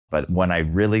But when I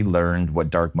really learned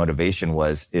what dark motivation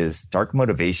was, is dark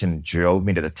motivation drove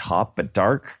me to the top, but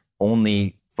dark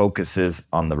only focuses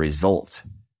on the result.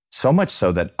 So much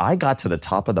so that I got to the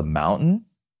top of the mountain.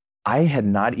 I had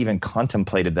not even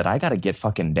contemplated that I got to get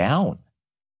fucking down.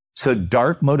 So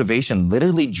dark motivation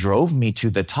literally drove me to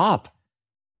the top.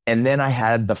 And then I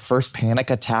had the first panic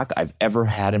attack I've ever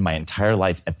had in my entire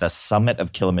life at the summit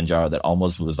of Kilimanjaro that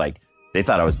almost was like, they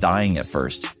thought I was dying at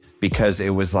first, because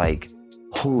it was like,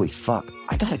 holy fuck,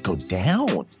 I got to go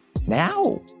down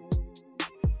now.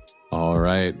 All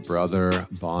right, brother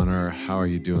Bonner, how are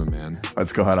you doing, man?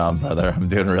 What's going on, brother? I'm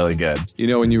doing really good. You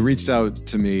know, when you reached out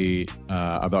to me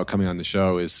about coming on the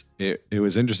show, it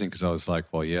was interesting because I was like,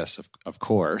 well, yes, of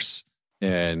course.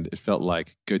 And it felt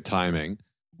like good timing.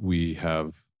 We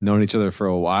have known each other for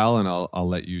a while, and I'll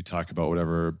let you talk about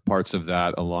whatever parts of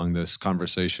that along this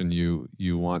conversation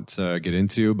you want to get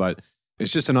into. But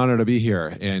it's just an honor to be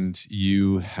here. And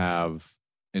you have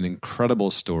an incredible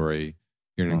story.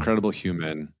 You're an incredible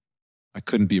human. I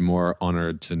couldn't be more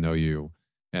honored to know you.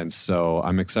 And so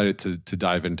I'm excited to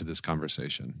dive into this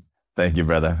conversation. Thank you,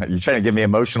 brother. You're trying to get me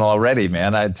emotional already,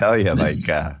 man. I tell you, like,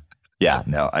 yeah,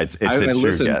 no, it's true.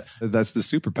 Listen, yeah. That's the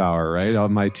superpower, right?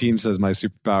 My team says my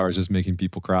superpower is just making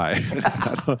people cry. You've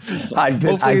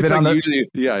been on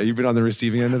the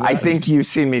receiving end of that. I think you've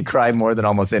seen me cry more than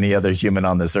almost any other human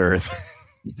on this earth.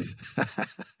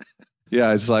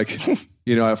 Yeah, it's like,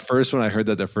 at first when I heard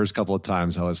that the first couple of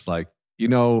times, I was like,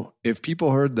 if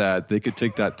people heard that, they could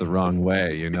take that the wrong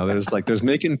way. There's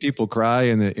making people cry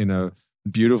in a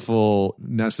beautiful,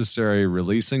 necessary,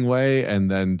 releasing way,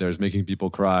 and then there's making people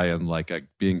cry and like a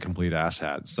being complete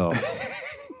asshat. So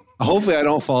hopefully I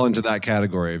don't fall into that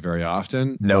category very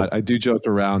often. No, but I do joke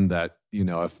around that,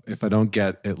 if I don't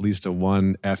get at least a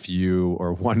one FU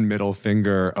or one middle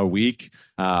finger a week,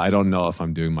 I don't know if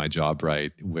I'm doing my job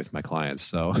right with my clients.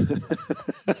 So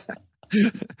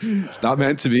it's not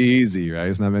meant to be easy, right?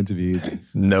 It's not meant to be easy.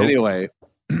 No. Anyway,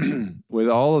 with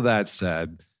all of that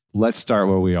said, let's start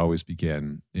where we always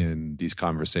begin in these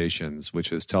conversations,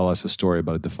 which is tell us a story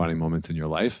about a defining moment in your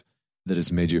life that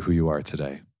has made you who you are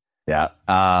today. Yeah.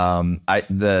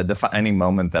 The defining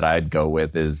moment that I'd go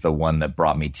with is the one that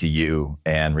brought me to you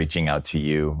and reaching out to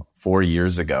you 4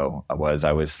 years ago. I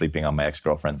was sleeping on my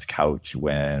ex-girlfriend's couch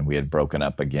when we had broken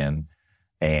up again.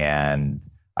 And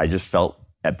I just felt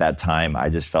at that time,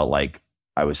 like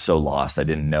I was so lost. I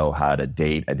didn't know how to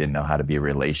date. I didn't know how to be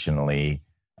relationally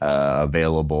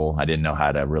available. I didn't know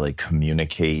how to really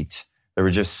communicate. There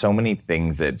were just so many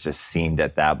things that just seemed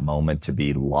at that moment to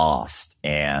be lost.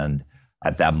 And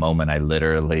at that moment, I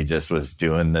literally just was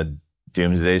doing the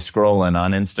doomsday scrolling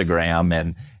on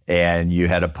Instagram, and you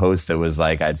had a post that was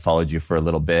like, I'd followed you for a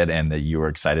little bit and that you were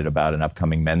excited about an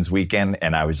upcoming men's weekend.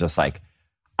 And I was just like,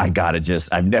 I've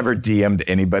never DM'd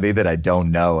anybody that I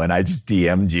don't know. And I just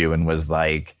DM'd you and was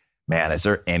like, man, is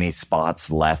there any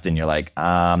spots left? And you're like,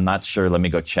 I'm not sure. Let me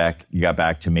go check. You got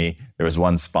back to me. There was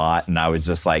one spot. And I was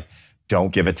just like,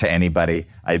 don't give it to anybody.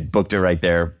 I booked it right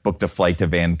there, booked a flight to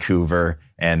Vancouver.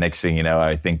 And next thing you know,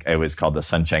 I think it was called the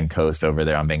Sunshine Coast over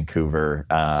there on Vancouver,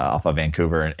 off of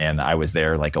Vancouver. And I was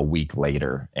there like a week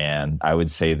later. And I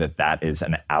would say that is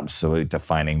an absolute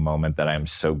defining moment that I'm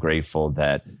so grateful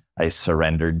that I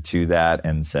surrendered to that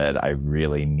and said, I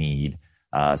really need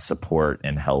support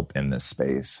and help in this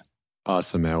space.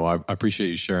 Awesome, man. Well, I appreciate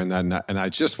you sharing that. And I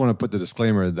just want to put the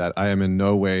disclaimer that I am in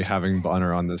no way having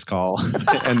Bonner on this call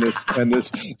and this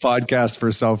podcast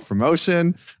for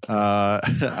self-promotion.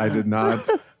 I did not.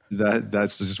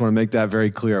 That's I just want to make that very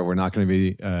clear. We're not going to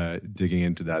be digging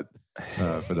into that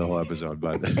for the whole episode,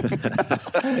 but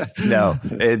no.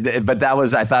 But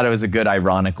I thought it was a good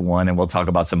ironic one, and we'll talk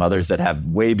about some others that have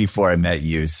way before I met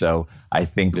you. So I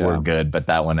think we're good. But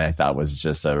that one I thought was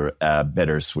just a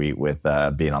bittersweet with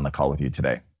being on the call with you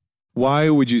today. Why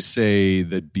would you say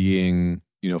that being,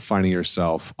 finding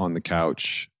yourself on the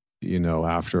couch,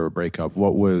 after a breakup,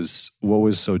 what was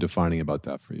so defining about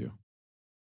that for you?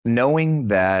 Knowing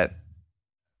that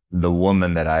the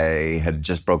woman that I had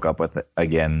just broke up with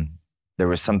again, there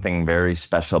was something very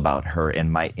special about her,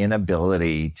 and my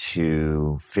inability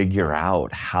to figure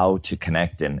out how to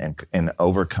connect and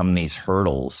overcome these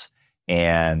hurdles,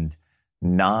 and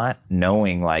not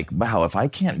knowing like, wow, if I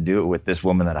can't do it with this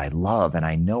woman that I love and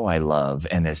I know I love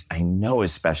and I know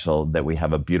is special, that we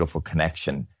have a beautiful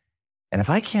connection. And if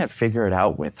I can't figure it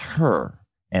out with her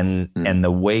and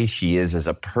the way she is as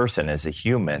a person, as a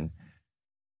human,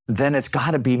 then it's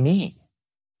got to be me.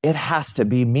 It has to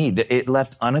be me. It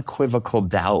left unequivocal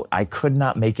doubt. I could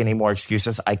not make any more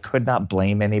excuses. I could not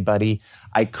blame anybody.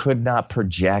 I could not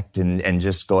project and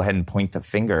just go ahead and point the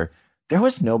finger. There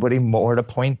was nobody more to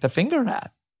point the finger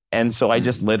at. And so I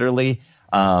just literally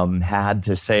had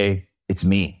to say, it's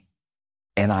me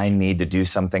and I need to do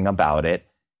something about it.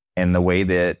 And the way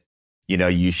that,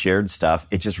 you shared stuff,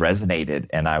 it just resonated.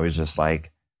 And I was just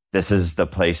like, this is the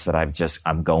place that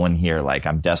I'm going here. Like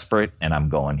I'm desperate and I'm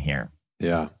going here.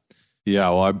 Yeah. Yeah.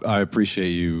 Well, I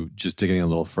appreciate you just digging a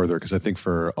little further, because I think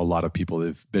for a lot of people,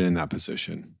 they've been in that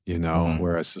position,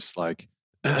 where it's just like,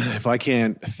 if I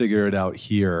can't figure it out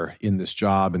here in this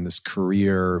job, in this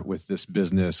career, with this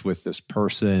business, with this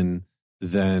person,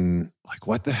 then like,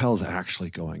 what the hell's actually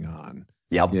going on?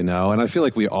 Yep. And I feel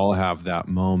like we all have that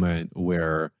moment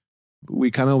where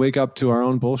we kind of wake up to our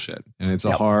own bullshit, and it's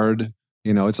a hard,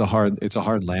 it's a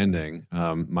hard landing.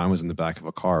 Mine was in the back of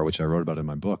a car, which I wrote about in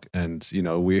my book. And,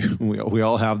 we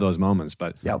all have those moments,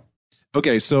 but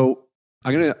okay. So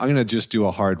I'm going to just do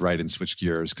a hard right and switch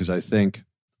gears, because I think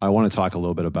I want to talk a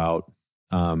little bit about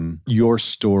your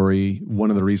story. One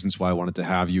of the reasons why I wanted to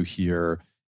have you here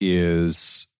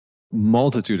is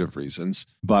multitude of reasons,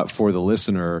 but for the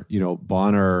listener,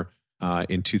 Bonner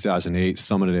in 2008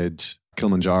 summited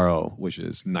Kilimanjaro, which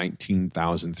is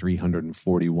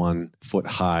 19,341 foot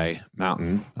high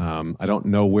mountain. I don't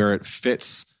know where it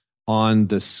fits on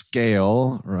the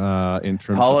scale in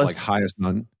terms of like highest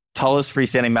mountain. Tallest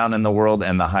freestanding mountain in the world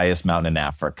and the highest mountain in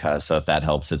Africa. So if that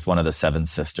helps, it's one of the seven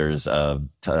sisters of,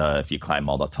 if you climb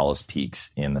all the tallest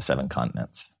peaks in the 7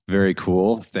 continents. Very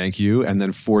cool. Thank you. And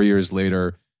then 4 years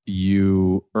later,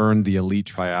 you earned the elite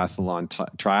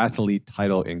triathlete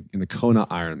title in the Kona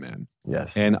Ironman.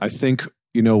 Yes. And I think,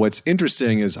 what's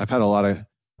interesting is I've had a lot of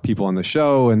people on the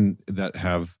show and that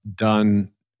have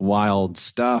done wild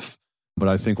stuff. But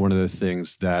I think one of the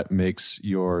things that makes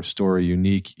your story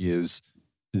unique is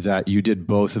that you did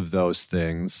both of those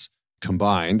things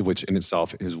combined, which in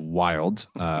itself is wild.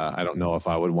 I don't know if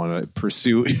I would want to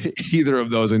pursue either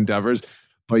of those endeavors,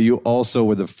 but you also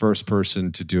were the first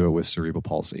person to do it with cerebral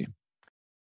palsy.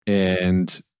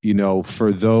 And,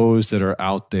 for those that are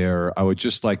out there, I would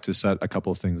just like to set a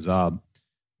couple of things up,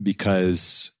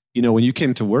 because, when you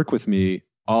came to work with me,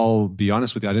 I'll be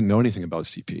honest with you, I didn't know anything about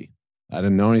CP. I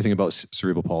didn't know anything about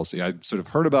cerebral palsy. I'd sort of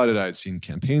heard about it. I'd seen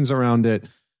campaigns around it,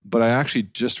 but I actually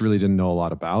just really didn't know a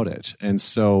lot about it. And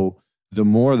so the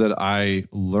more that I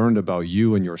learned about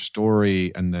you and your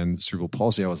story and then cerebral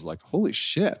palsy, I was like, holy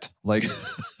shit, like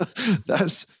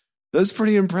that's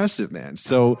pretty impressive, man.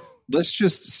 So let's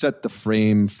just set the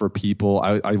frame for people.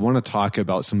 I want to talk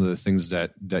about some of the things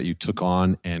that you took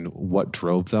on and what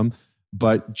drove them,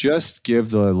 but just give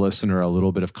the listener a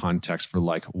little bit of context for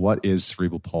like, what is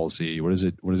cerebral palsy? What does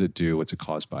it do? What's it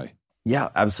caused by? Yeah,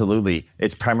 absolutely.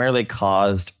 It's primarily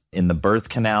caused in the birth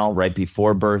canal, right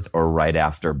before birth or right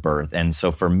after birth. And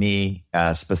so for me,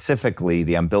 specifically,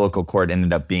 the umbilical cord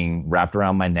ended up being wrapped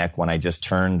around my neck when I just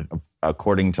turned,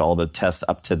 according to all the tests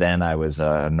up to then, I was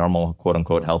a normal, quote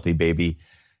unquote, healthy baby.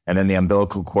 And then the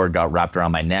umbilical cord got wrapped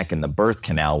around my neck in the birth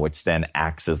canal, which then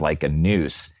acts as like a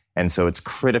noose. And so it's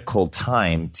critical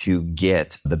time to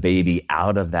get the baby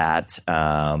out of that,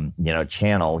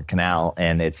 canal.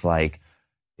 And it's like,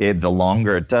 the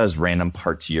longer it does, random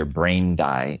parts of your brain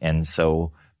die. And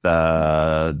so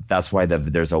that's why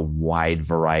there's a wide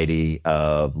variety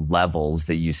of levels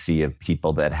that you see of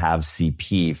people that have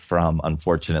CP, from,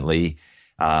 unfortunately,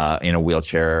 in a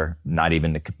wheelchair, not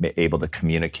even able to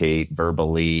communicate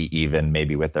verbally, even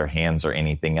maybe with their hands or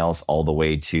anything else, all the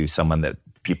way to someone that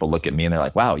people look at me and they're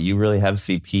like, wow, you really have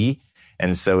CP?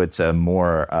 And so it's a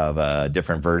more of a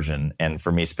different version. And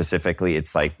for me specifically,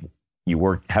 it's like,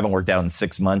 haven't worked out in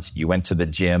 6 months. You went to the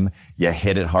gym, you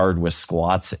hit it hard with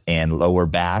squats and lower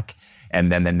back.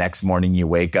 And then the next morning you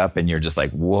wake up and you're just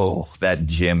like, whoa, that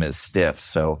gym is stiff.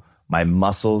 So my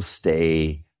muscles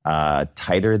stay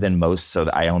tighter than most. So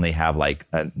that I only have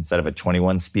instead of a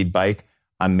 21 speed bike,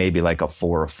 I'm maybe like a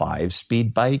 4 or 5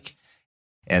 speed bike.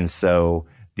 And so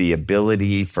the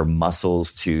ability for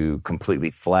muscles to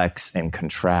completely flex and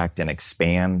contract and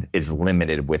expand is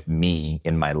limited with me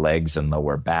in my legs and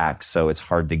lower back. So it's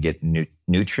hard to get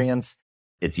nutrients.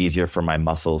 It's easier for my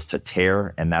muscles to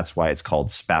tear. And that's why it's called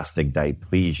spastic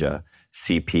diplegia,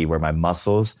 CP, where my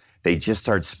muscles, they just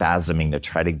start spasming to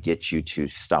try to get you to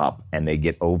stop. And they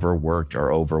get overworked or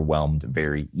overwhelmed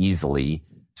very easily.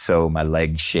 So my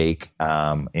legs shake.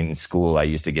 In school, I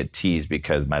used to get teased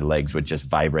because my legs would just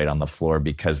vibrate on the floor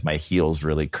because my heels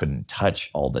really couldn't touch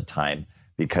all the time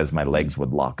because my legs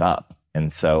would lock up.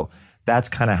 And so that's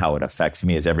kind of how it affects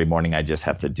me, is every morning I just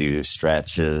have to do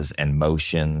stretches and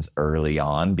motions early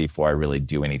on before I really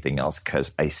do anything else,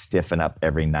 because I stiffen up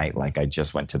every night like I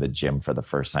just went to the gym for the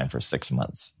first time for 6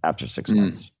 months, after 6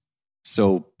 months.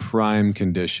 So prime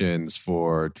conditions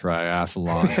for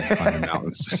triathlons and climbing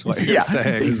mountains is what you're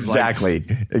saying. Exactly.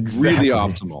 Really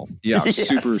optimal. Yeah. Yes.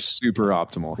 Super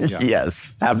optimal. Yeah.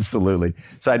 Yes, absolutely.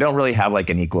 So I don't really have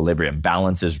like an equilibrium.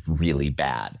 Balance is really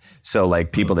bad. So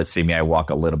like people that see me, I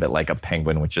walk a little bit like a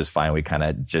penguin, which is fine. We kind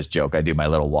of just joke. I do my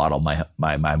little waddle,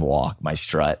 my walk, my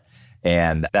strut.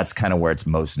 And that's kind of where it's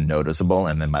most noticeable.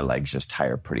 And then my legs just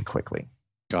tire pretty quickly.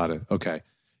 Got it. Okay.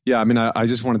 Yeah. I mean, I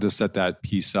just wanted to set that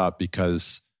piece up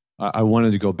because I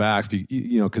wanted to go back,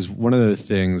 because one of the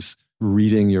things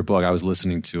reading your book, I was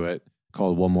listening to it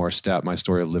called One More Step, My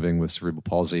Story of Living with Cerebral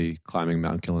Palsy, Climbing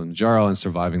Mount Kilimanjaro and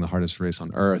Surviving the Hardest Race on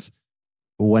Earth.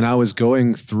 When I was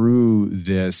going through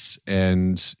this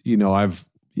and,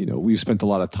 we've spent a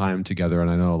lot of time together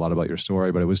and I know a lot about your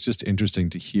story, but it was just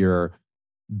interesting to hear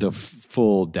the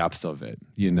full depth of it,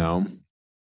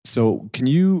 So can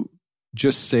you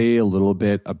just say a little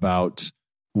bit about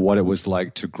what it was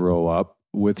like to grow up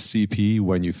with CP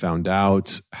when you found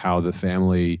out, how the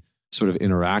family sort of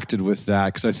interacted with that?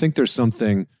 Because I think there's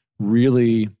something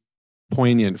really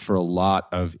poignant for a lot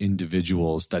of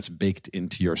individuals that's baked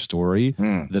into your story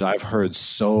that I've heard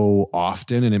so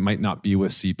often, and it might not be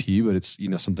with CP, but it's,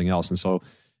 something else. And so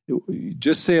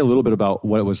just say a little bit about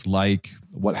what it was like,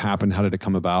 what happened, how did it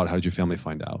come about, how did your family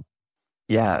find out?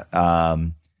 Yeah.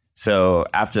 So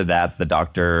after that, the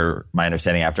doctor, my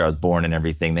understanding after I was born and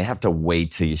everything, they have to wait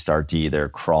till you start to either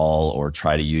crawl or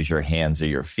try to use your hands or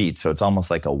your feet. So it's almost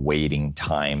like a waiting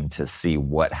time to see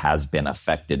what has been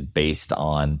affected based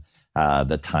on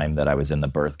the time that I was in the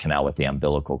birth canal with the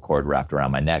umbilical cord wrapped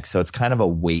around my neck. So it's kind of a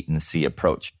wait and see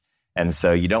approach. And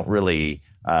so you don't really,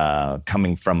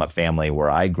 coming from a family where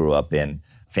I grew up in,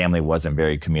 family wasn't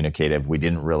very communicative. We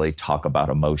didn't really talk about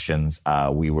emotions.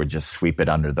 We would just sweep it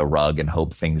under the rug and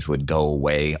hope things would go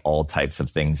away. All types of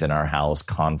things in our house,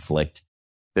 conflict.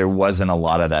 There wasn't a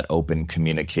lot of that open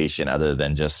communication other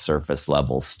than just surface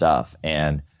level stuff.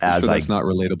 And I'm sure that's not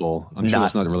relatable. I'm sure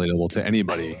that's not relatable to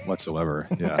anybody whatsoever.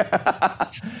 Yeah.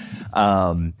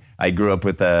 I grew up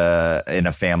in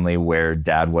a family where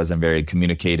dad wasn't very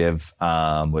communicative,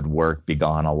 would work, be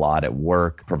gone a lot at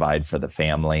work, provide for the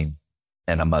family.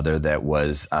 And a mother that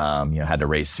was, had to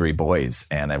raise 3 boys,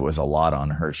 and it was a lot on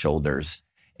her shoulders.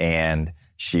 And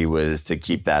she was, to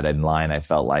keep that in line, I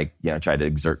felt like, tried to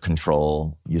exert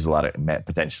control, use a lot of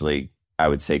potentially, I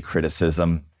would say,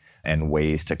 criticism and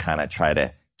ways to kind of try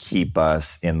to keep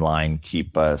us in line,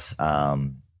 keep us,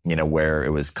 where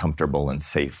it was comfortable and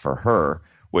safe for her,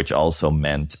 which also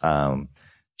meant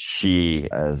she,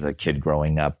 as a kid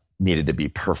growing up, needed to be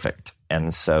perfect.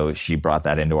 And so she brought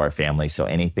that into our family. So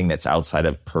anything that's outside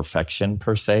of perfection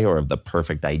per se, or of the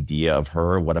perfect idea of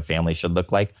her, what a family should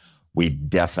look like, we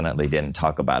definitely didn't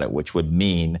talk about it, which would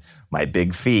mean my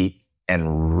big feet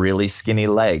and really skinny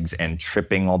legs and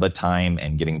tripping all the time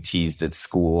and getting teased at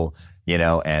school,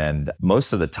 and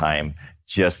most of the time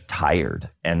just tired.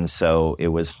 And so it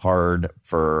was hard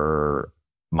for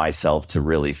myself to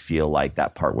really feel like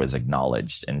that part was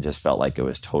acknowledged, and just felt like it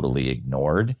was totally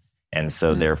ignored. And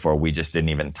so therefore we just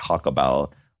didn't even talk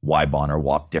about why Bonner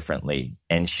walked differently.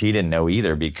 And she didn't know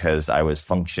either, because I was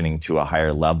functioning to a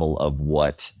higher level of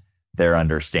what their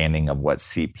understanding of what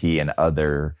CP and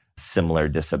other similar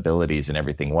disabilities and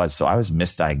everything was. So I was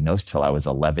misdiagnosed till I was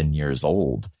 11 years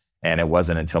old. And it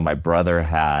wasn't until my brother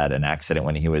had an accident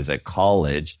when he was at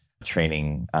college,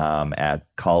 training at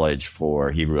college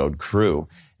he rode crew.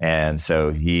 And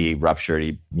so he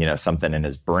ruptured, something in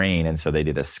his brain. And so they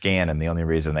did a scan. And the only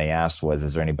reason they asked was,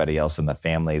 is there anybody else in the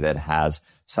family that has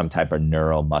some type of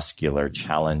neuromuscular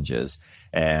challenges?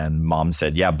 And mom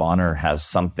said, yeah, Bonner has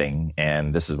something,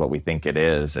 and this is what we think it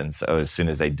is. And so as soon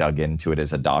as they dug into it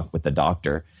with the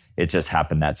doctor, it just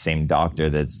happened that same doctor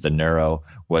that's the neuro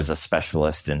was a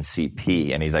specialist in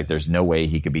CP. And he's like, there's no way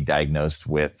he could be diagnosed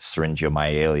with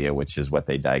syringomyelia, which is what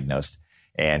they diagnosed.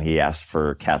 And he asked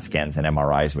for CAT scans and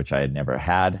MRIs, which I had never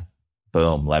had.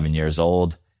 Boom, 11 years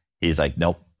old. He's like,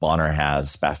 nope, Bonner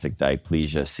has spastic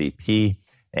diplegia CP.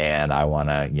 And I want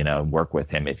to, work with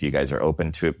him if you guys are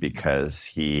open to it, because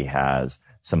he has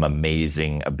some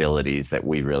amazing abilities that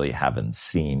we really haven't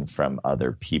seen from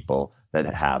other people that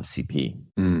have CP.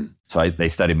 So they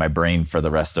studied my brain for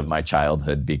the rest of my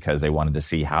childhood, because they wanted to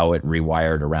see how it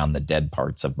rewired around the dead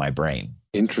parts of my brain.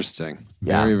 Interesting.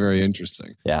 Yeah. Very, very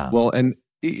interesting. Yeah. Well, and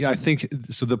I think,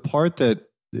 so the part that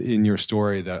in your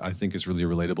story that I think is really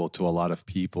relatable to a lot of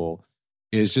people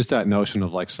is just that notion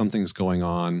of like, something's going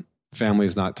on,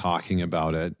 family's not talking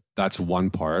about it. That's one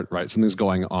part, right? Something's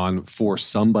going on for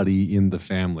somebody in the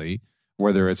family,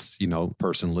 whether it's,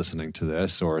 person listening to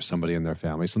this or somebody in their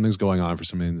family. Something's going on for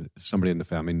somebody in the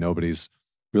family. Nobody's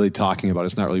really talking about it.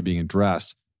 It's not really being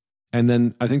addressed. And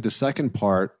then I think the second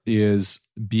part is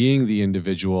being the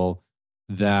individual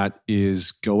that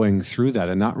is going through that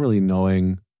and not really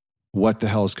knowing what the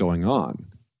hell is going on,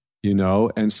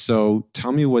 And so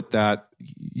tell me what that,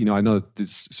 I know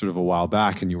it's sort of a while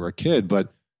back and you were a kid,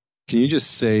 but can you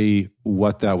just say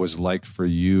what that was like for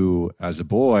you as a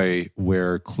boy,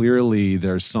 where clearly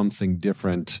there's something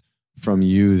different from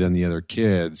you than the other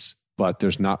kids, but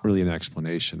there's not really an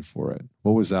explanation for it?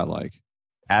 What was that like?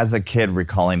 As a kid,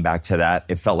 recalling back to that,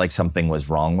 it felt like something was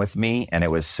wrong with me, and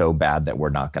it was so bad that we're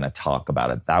not going to talk about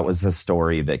it. That was the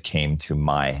story that came to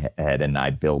my head, and I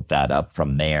built that up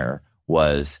from there,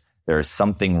 was there's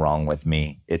something wrong with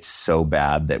me. It's so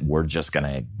bad that we're just going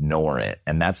to ignore it.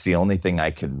 And that's the only thing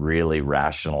I could really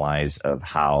rationalize of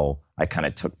how I kind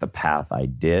of took the path I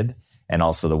did, and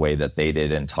also the way that they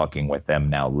did. And talking with them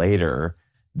now later,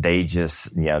 they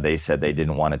just, they said they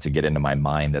didn't want it to get into my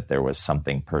mind that there was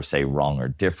something per se wrong or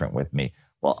different with me.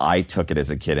 Well, I took it as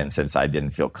a kid, and since I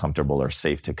didn't feel comfortable or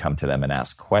safe to come to them and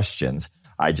ask questions,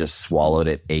 I just swallowed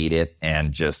it, ate it,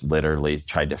 and just literally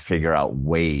tried to figure out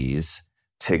ways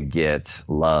to get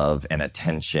love and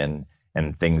attention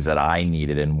and things that I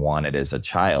needed and wanted as a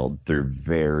child through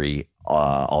very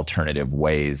alternative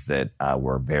ways that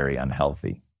were very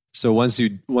unhealthy. So once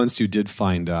you did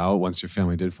find out, once your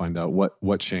family did find out,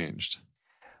 what changed?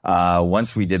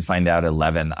 Once we did find out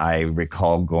 11, I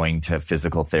recall going to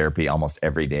physical therapy almost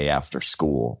every day after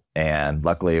school. And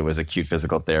luckily it was a cute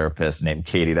physical therapist named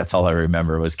Katie. That's all I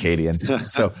remember was Katie.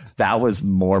 And so that was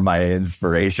more my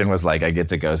inspiration, was like, I get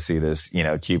to go see this,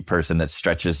 cute person that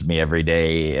stretches me every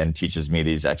day and teaches me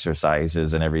these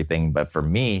exercises and everything. But for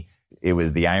me,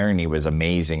 the irony was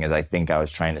amazing, as I think I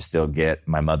was trying to still get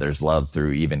my mother's love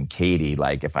through even Katie.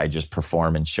 Like, if I just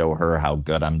perform and show her how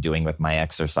good I'm doing with my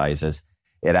exercises,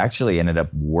 it actually ended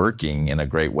up working in a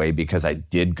great way, because I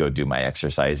did go do my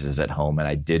exercises at home, and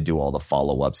I did do all the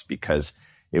follow-ups, because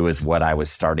it was what I was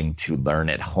starting to learn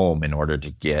at home in order to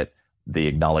get the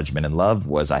acknowledgement and love,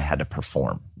 was I had to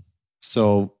perform.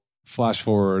 So flash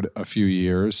forward a few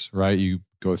years, right? You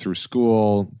go through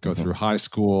school, go through high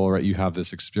school, right? You have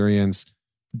this experience.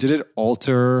 Did it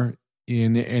alter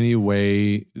in any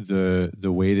way the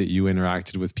way that you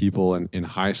interacted with people in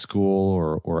high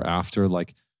school or after?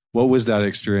 Like, what was that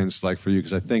experience like for you?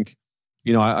 Because I think,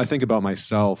 I think about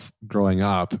myself growing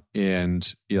up,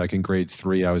 and like in grade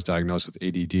 3, I was diagnosed with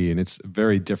ADD, and it's a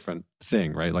very different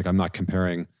thing, right? Like, I'm not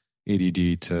comparing ADD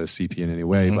to CP in any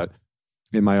way, but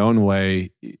in my own way,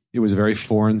 it was a very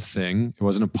foreign thing. It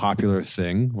wasn't a popular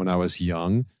thing when I was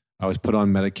young. I was put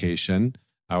on medication.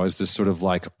 I was this sort of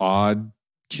like odd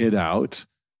kid out,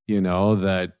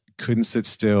 that couldn't sit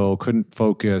still, couldn't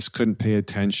focus, couldn't pay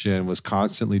attention, was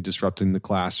constantly disrupting the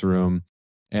classroom.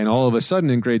 And all of a sudden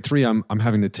in grade 3, I'm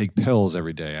having to take pills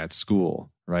every day at school,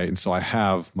 right? And so I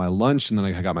have my lunch, and then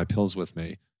I got my pills with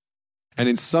me. And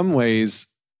in some ways,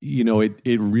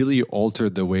 it really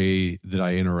altered the way that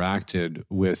I interacted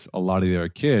with a lot of the other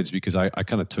kids, because I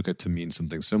kind of took it to mean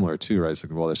something similar too, right? It's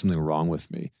like, well, there's something wrong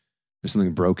with me. There's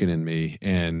something broken in me.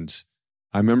 And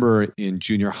I remember in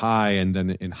junior high and then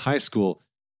in high school,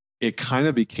 it kind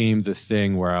of became the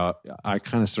thing where I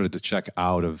kind of started to check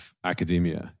out of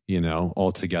academia,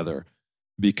 altogether,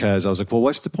 because I was like, well,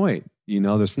 what's the point?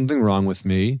 There's something wrong with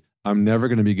me. I'm never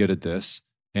going to be good at this.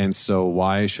 And so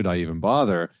why should I even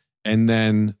bother? And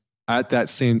then at that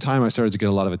same time, I started to get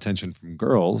a lot of attention from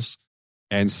girls.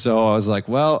 And so I was like,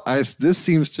 well, this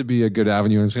seems to be a good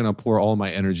avenue. I'm just going to pour all my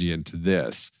energy into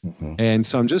this. And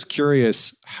so I'm just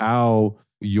curious how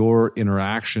your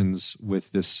interactions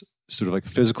with this sort of like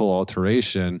physical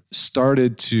alteration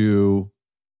started to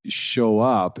show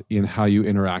up in how you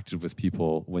interacted with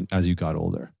people as you got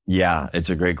older. Yeah, it's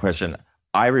a great question.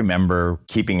 I remember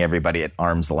keeping everybody at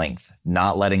arm's length,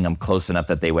 not letting them close enough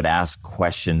that they would ask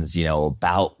questions,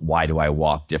 about why do I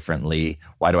walk differently?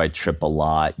 Why do I trip a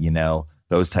lot?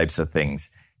 Those types of things.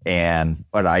 And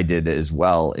what I did as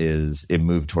well is it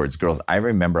moved towards girls. I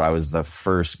remember I was the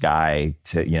first guy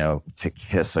to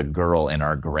kiss a girl in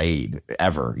our grade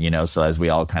ever, so as we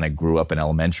all kind of grew up in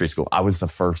elementary school, I was the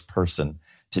first person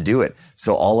to do it.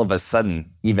 So all of a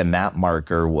sudden, even that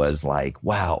marker was like,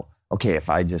 wow, okay, if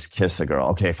I just kiss a girl,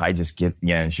 okay, if I just get,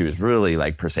 and she was really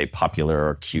like per se popular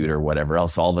or cute or whatever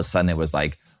else. So all of a sudden it was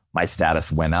like my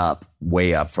status went up,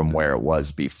 way up from where it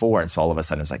was before. And so all of a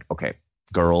sudden it's like, okay,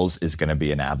 girls is going to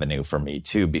be an avenue for me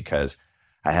too, because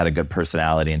I had a good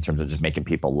personality in terms of just making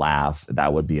people laugh.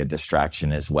 That would be a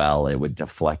distraction as well. It would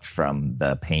deflect from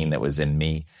the pain that was in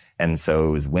me. And so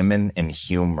it was women and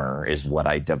humor is what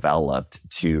I developed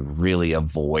to really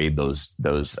avoid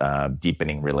those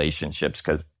deepening relationships,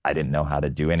 because I didn't know how to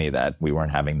do any of that. We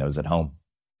weren't having those at home.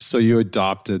 So you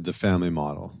adopted the family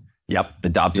model. Yep,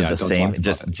 adopted the same. It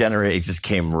just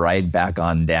came right back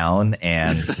on down.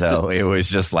 And so it was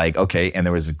just like, okay. And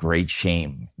there was great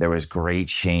shame. There was great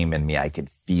shame in me. I could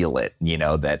feel it,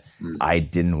 that I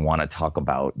didn't want to talk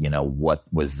about, what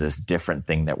was this different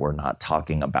thing that we're not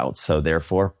talking about. So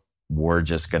therefore, we're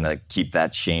just going to keep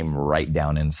that shame right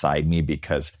down inside me,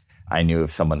 because I knew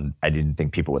I didn't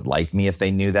think people would like me if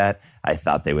they knew that. I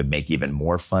thought they would make even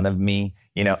more fun of me,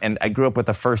 and I grew up with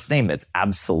a first name that's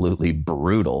absolutely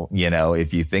brutal,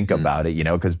 if you think about it,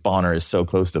 because Bonner is so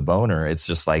close to Boner. It's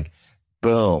just like,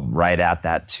 boom, right at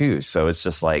that too. So it's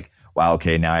just like, wow,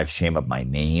 okay, now I have shame of my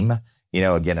name,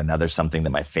 again, another something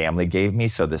that my family gave me.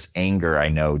 So this anger, I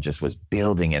know, just was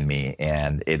building in me,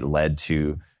 and it led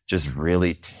to just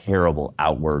really terrible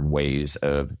outward ways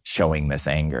of showing this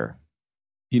anger.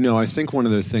 I think one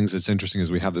of the things that's interesting as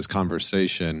we have this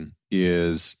conversation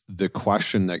is the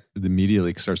question that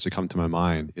immediately starts to come to my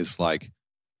mind is like,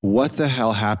 what the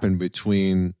hell happened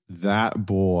between that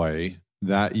boy,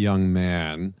 that young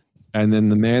man, and then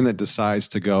the man that decides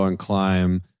to go and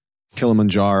climb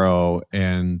Kilimanjaro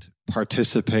and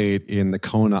participate in the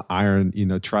Kona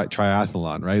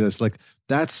triathlon, right? It's like,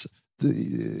 that's a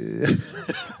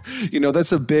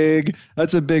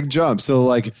big jump. So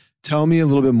like, tell me a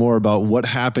little bit more about what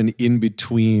happened in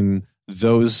between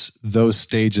those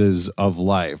stages of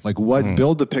life. Like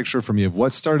build the picture for me of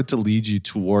what started to lead you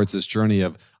towards this journey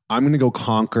of, I'm going to go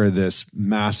conquer this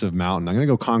massive mountain. I'm going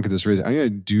to go conquer this race. I'm going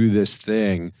to do this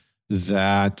thing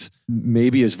that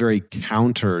maybe is very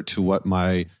counter to what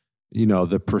my,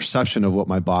 the perception of what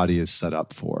my body is set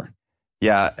up for.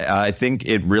 Yeah, I think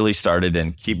it really started,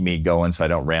 and keep me going so I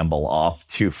don't ramble off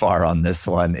too far on this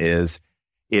one, is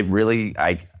it really,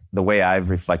 the way I've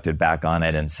reflected back on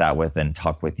it and sat with and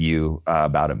talked with you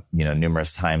about it,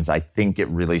 numerous times, I think it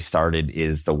really started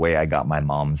is the way I got my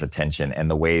mom's attention and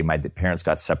the way my parents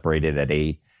got separated at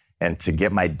 8, and to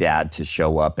get my dad to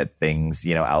show up at things,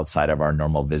 outside of our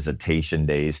normal visitation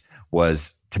days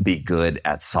was to be good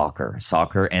at soccer.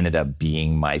 Soccer ended up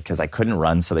being because I couldn't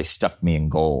run, so they stuck me in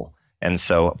goal. And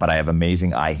so, but I have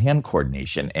amazing eye-hand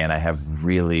coordination and I have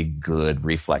really good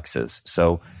reflexes.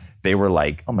 So they were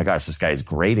like, oh my gosh, this guy's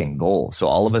great in goal. So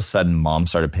all of a sudden, mom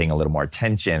started paying a little more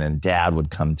attention, and dad would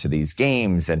come to these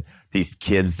games, and these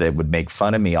kids that would make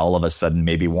fun of me all of a sudden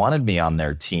maybe wanted me on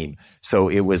their team. So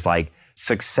it was like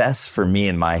success for me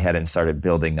in my head, and started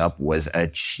building up, was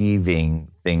achieving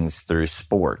things through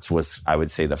sports was, I would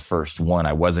say, the first one.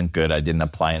 I wasn't good. I didn't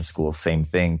apply in school. Same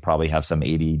thing. Probably have some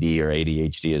ADD or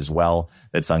ADHD as well.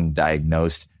 That's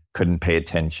undiagnosed. Couldn't pay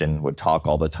attention. Would talk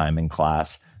all the time in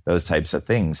class. Those types of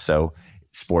things. So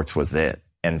sports was it.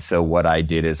 And so what I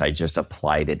did is I just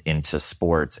applied it into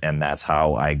sports, and that's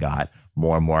how I got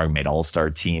more and more. I made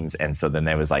all-star teams. And so then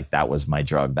it was like, that was my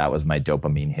drug. That was my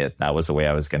dopamine hit. That was the way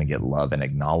I was going to get love and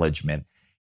acknowledgement.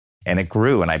 And it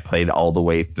grew, and I played all the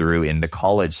way through into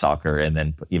college soccer, and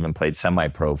then even played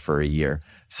semi-pro for a year.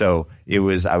 So I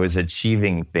was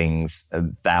achieving things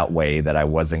that way that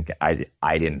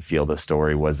I didn't feel the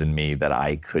story was in me that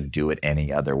I could do it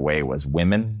any other way, was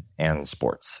women and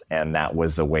sports. And that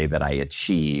was the way that I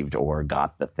achieved or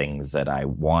got the things that I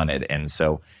wanted. And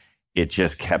so it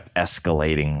just kept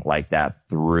escalating like that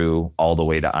through all the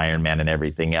way to Ironman and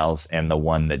everything else. And the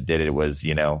one that did it was,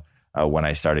 when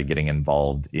I started getting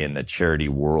involved in the charity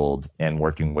world and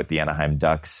working with the Anaheim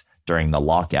Ducks during the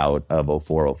lockout of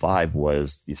 04-05,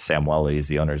 was the Sam Wellies,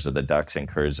 the owners of the Ducks,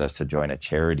 encouraged us to join a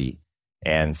charity.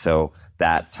 And so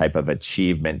that type of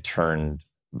achievement turned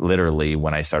literally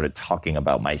when I started talking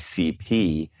about my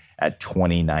CP at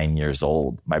 29 years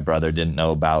old. My brother didn't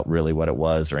know about really what it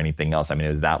was or anything else. I mean,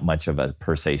 it was that much of a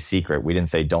per se secret. We didn't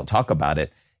say, don't talk about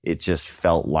it. It just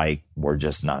felt like we're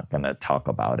just not going to talk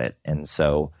about it. And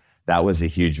so that was a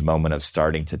huge moment of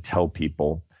starting to tell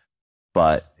people,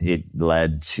 but it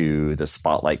led to the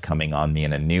spotlight coming on me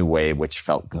in a new way, which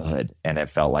felt good. And it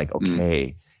felt like,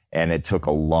 okay. And it took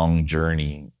a long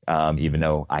journey, even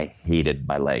though I hated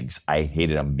my legs. I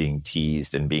hated them being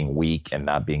teased and being weak and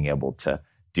not being able to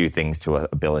do things to an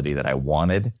ability that I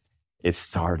wanted. It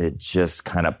started just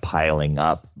kind of piling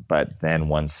up. But then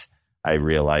once I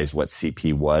realized what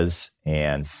CP was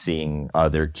and seeing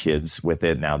other kids with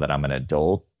it now that I'm an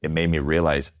adult, it made me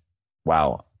realize,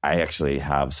 wow, I actually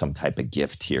have some type of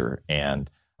gift here, and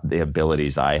the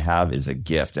abilities I have is a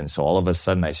gift. And so all of a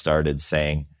sudden I started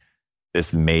saying,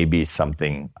 this may be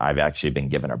something I've actually been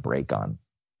given a break on.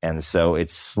 And so it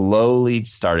slowly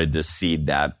started to seed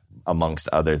that, amongst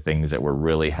other things that were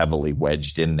really heavily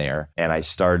wedged in there. And I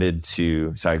started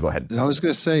to, sorry, go ahead. I was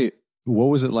going to say, what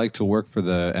was it like to work for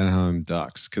the Anaheim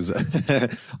Ducks? Because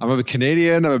I'm a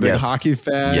Canadian, I'm a big hockey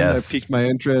fan. Yes. That piqued my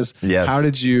interest. Yes. How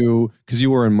did you, because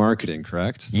you were in marketing,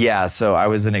 correct? Yeah. So I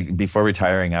was before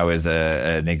retiring, I was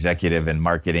an executive in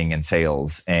marketing and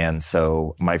sales. And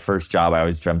so my first job, I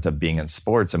always dreamt of being in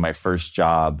sports. And my first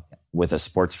job with a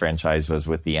sports franchise was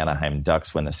with the Anaheim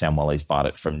Ducks when the Samuelis bought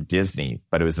it from Disney,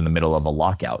 but it was in the middle of a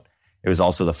lockout. It was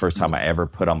also the first time I ever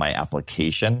put on my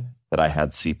application that I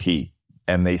had CP,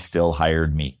 and they still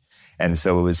hired me. And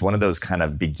so it was one of those kind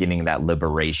of beginning that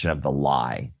liberation of the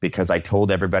lie, because I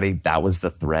told everybody that was the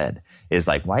thread is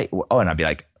like, why? Oh, and I'd be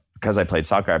like, because I played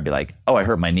soccer, I'd be like, oh, I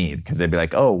hurt my knee. Because they'd be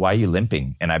like, oh, why are you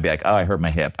limping? And I'd be like, oh, I hurt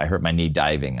my hip. I hurt my knee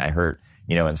diving. I hurt,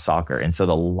 in soccer. And so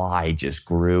the lie just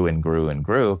grew and grew and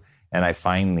grew. And I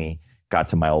finally got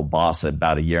to my old boss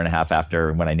about a year and a half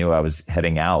after, when I knew I was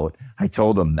heading out. I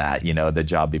told him that, the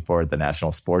job before at the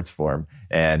National Sports Forum.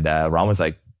 And Ron was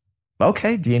like,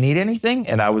 okay, do you need anything?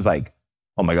 And I was like,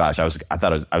 oh my gosh, I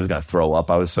thought I was going to throw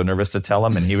up. I was so nervous to tell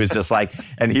him. And he was just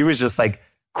like,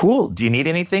 cool. Do you need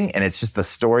anything? And it's just the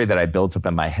story that I built up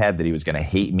in my head that he was going to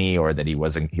hate me or that he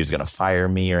was going to fire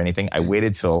me or anything. I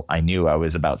waited till I knew I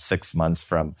was about 6 months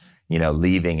from,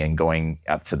 leaving and going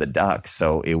up to the Ducks.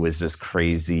 So it was this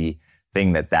crazy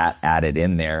thing that added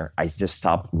in there. I just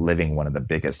stopped living one of the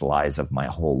biggest lies of my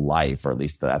whole life, or at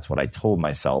least that's what I told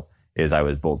myself, is I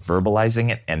was both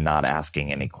verbalizing it and not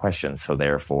asking any questions. So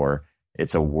therefore,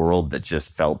 it's a world that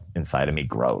just felt inside of me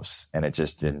gross, and it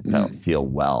just didn't feel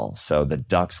well. So the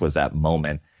Ducks was that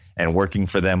moment, and working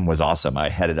for them was awesome. I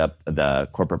headed up the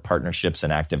corporate partnerships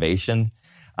and activation.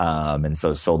 And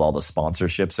so sold all the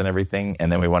sponsorships and everything.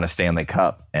 And then we won a Stanley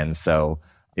Cup. And so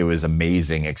it was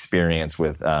amazing experience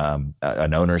with an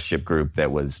ownership group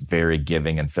that was very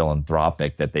giving and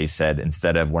philanthropic, that they said,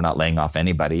 instead of we're not laying off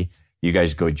anybody, you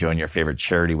guys go join your favorite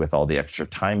charity with all the extra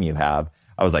time you have.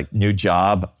 I was like, new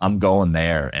job, I'm going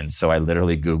there. And so I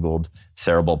literally Googled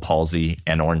cerebral palsy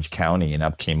and Orange County, and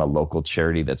up came a local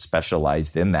charity that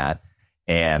specialized in that.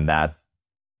 And that,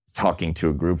 talking to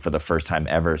a group for the first time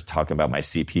ever, talking about my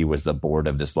CP, was the board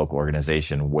of this local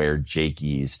organization where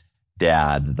Jakey's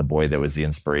dad, the boy that was the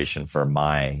inspiration for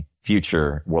my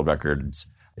future world records,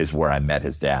 is where I met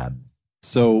his dad.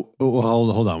 So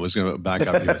hold on. I was going to back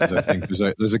up here because I think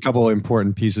there's a couple of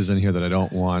important pieces in here that I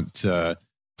don't want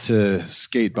to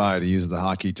skate by, to use the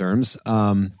hockey terms.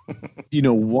 One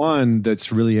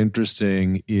that's really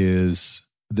interesting is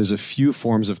there's a few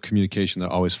forms of communication that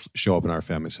always show up in our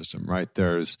family system, right?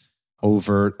 There's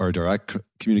overt or direct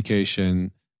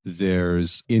communication.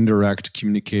 There's indirect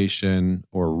communication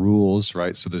or rules,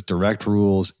 right? So there's direct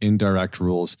rules, indirect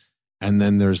rules, and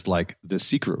then there's like the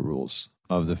secret rules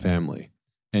of the family.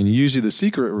 And usually the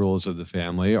secret rules of the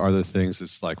family are the things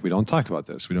that's like, we don't talk about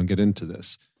this. We don't get into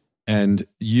this. And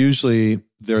usually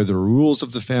they're the rules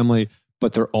of the family,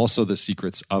 but they're also the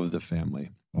secrets of the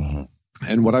family. Mm-hmm.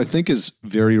 And what I think is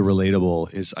very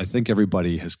relatable is I think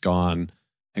everybody has gone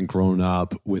and grown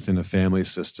up within a family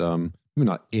system. I mean,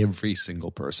 not every single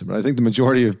person, but I think the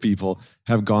majority of people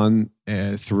have gone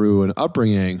through an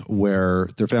upbringing where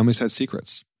their families had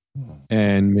secrets.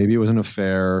 And maybe it was an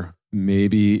affair.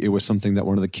 Maybe it was something that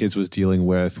one of the kids was dealing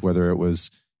with, whether it was,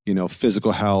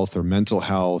 physical health or mental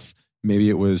health.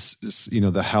 Maybe it was,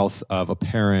 the health of a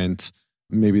parent.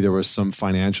 Maybe there was some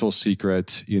financial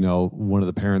secret, one of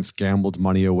the parents gambled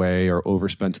money away or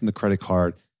overspent in the credit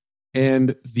card.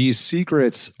 And these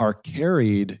secrets are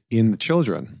carried in the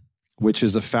children, which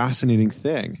is a fascinating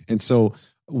thing. And so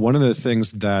one of the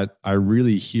things that I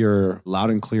really hear loud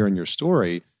and clear in your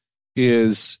story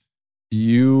is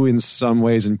you, in some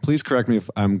ways, and please correct me if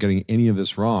I'm getting any of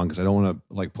this wrong, because I don't want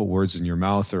to put words in your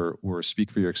mouth or speak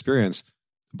for your experience,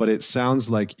 but it sounds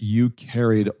like you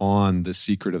carried on the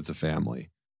secret of the family.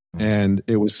 And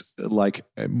it was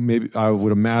maybe I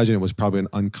would imagine it was probably an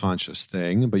unconscious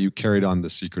thing, but you carried on the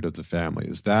secret of the family.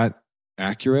 Is that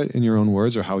accurate in your own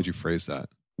words, or how would you phrase that?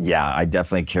 Yeah, I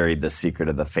definitely carried the secret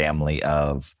of the family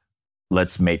of,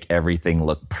 let's make everything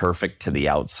look perfect to the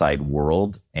outside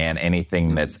world, and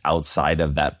anything that's outside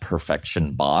of that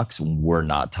perfection box, we're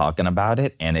not talking about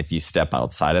it. And if you step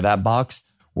outside of that box,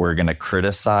 we're going to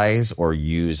criticize or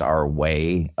use our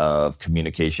way of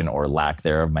communication or lack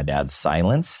thereof, my dad's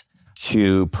silence,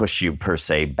 to push you per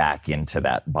se back into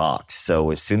that box. So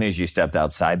as soon as you stepped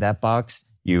outside that box,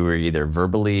 you were either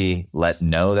verbally let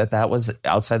know that was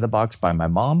outside the box by my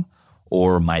mom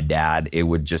or my dad. It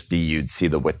would just be, you'd see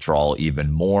the withdrawal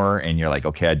even more, and you're like,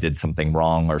 okay, I did something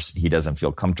wrong, or he doesn't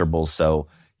feel comfortable. So,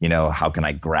 how can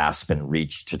I grasp and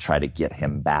reach to try to get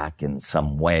him back in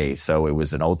some way? So it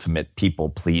was an ultimate people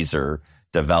pleaser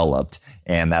developed.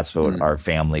 And that's what our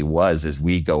family was, is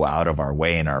we go out of our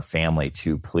way in our family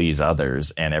to please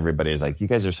others. And everybody is like, you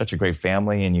guys are such a great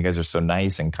family and you guys are so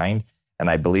nice and kind. And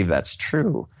I believe that's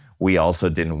true. We also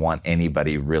didn't want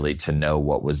anybody really to know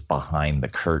what was behind the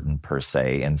curtain per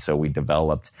se. And so we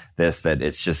developed that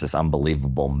it's just this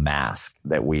unbelievable mask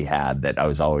that we had, that I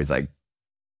was always like,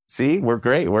 see, we're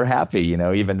great. We're happy,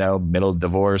 even though middle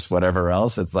divorce, whatever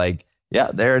else, it's like,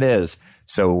 yeah, there it is.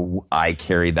 So I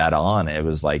carried that on. It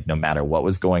was like, no matter what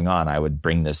was going on, I would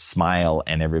bring this smile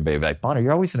and everybody would be like, Bonner,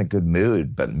 you're always in a good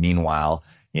mood. But meanwhile,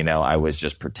 I was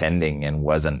just pretending and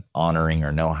wasn't honoring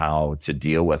or know how to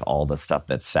deal with all the stuff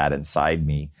that sat inside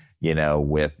me,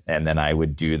 and then I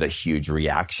would do the huge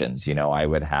reactions. I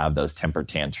would have those temper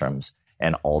tantrums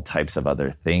and all types of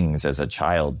other things as a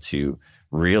child, to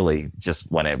really just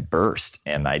when it burst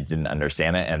and I didn't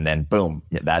understand it. And then boom,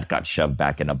 that got shoved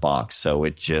back in a box. So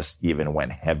it just even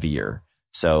went heavier.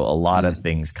 So a lot of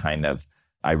things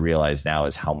I realize now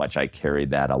is how much I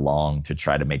carried that along to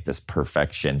try to make this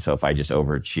perfection. So if I just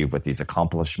overachieve with these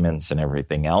accomplishments and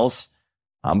everything else,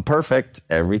 I'm perfect.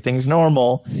 Everything's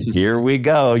normal. Here we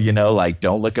go.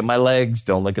 Don't look at my legs.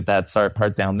 Don't look at that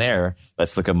part down there.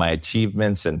 Let's look at my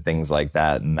achievements and things like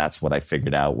that. And that's what I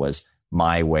figured out was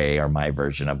my way, or my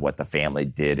version of what the family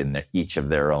did in each of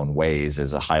their own ways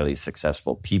as a highly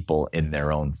successful people in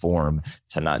their own form,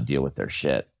 to not deal with their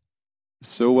shit.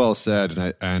 So well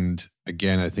said. And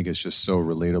again, I think it's just so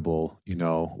relatable,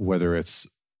 whether it's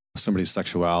somebody's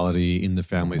sexuality in the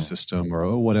family system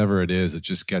or whatever it is, it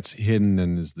just gets hidden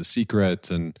and is the secret.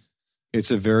 And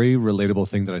it's a very relatable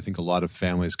thing that I think a lot of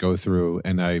families go through.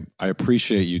 And I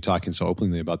appreciate you talking so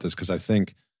openly about this, because I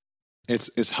think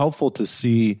it's helpful to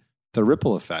see the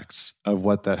ripple effects of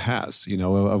what that has,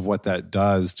 of what that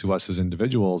does to us as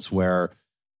individuals, where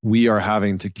we are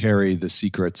having to carry the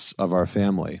secrets of our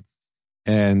family.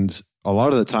 And a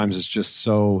lot of the times it's just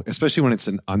so, especially when it's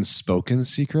an unspoken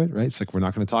secret, right? It's like, we're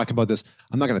not going to talk about this.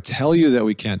 I'm not going to tell you that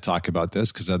we can't talk about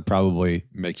this, because that'd probably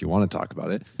make you want to talk about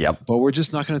it. Yep. But we're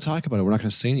just not going to talk about it. We're not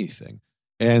going to say anything.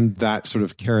 And that sort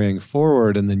of carrying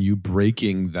forward, and then you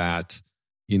breaking that,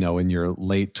 in your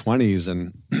late 20s.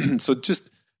 And so just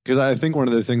because I think one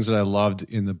of the things that I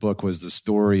loved in the book was the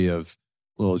story of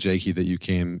little Jakey that you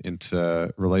came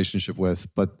into relationship with,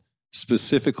 but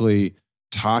specifically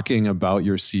talking about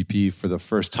your CP for the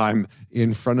first time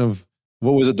in front of,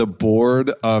 what was it, the board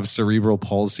of Cerebral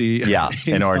Palsy? Yeah,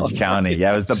 in Orange County.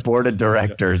 Yeah, it was the board of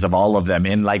directors of all of them,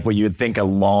 in like what you would think a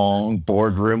long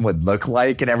boardroom would look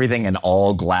like and everything, an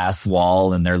all glass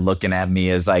wall. And they're looking at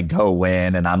me as I go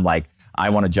in, and I'm like, I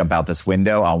want to jump out this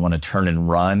window. I want to turn and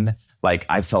run. Like,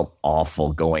 I felt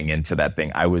awful going into that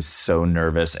thing. I was so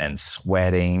nervous and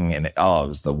sweating, and it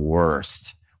was the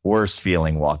worst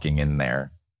feeling walking in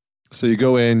there. So you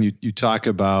go in, you talk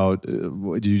about,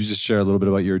 do you just share a little bit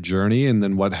about your journey, and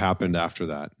then what happened after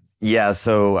that? Yeah.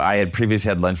 So I had previously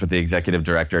had lunch with the executive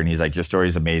director, and he's like, your story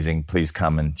is amazing. Please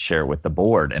come and share it with the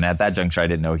board. And at that juncture, I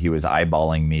didn't know he was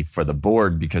eyeballing me for the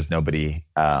board, because nobody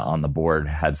on the board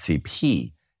had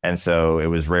CP. And so it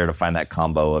was rare to find that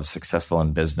combo of successful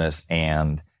in business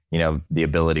and, the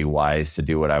ability wise to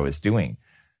do what I was doing.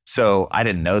 So I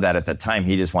didn't know that at the time.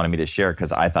 He just wanted me to share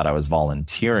because I thought I was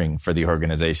volunteering for the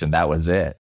organization. That was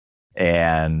it.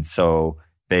 And so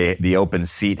the open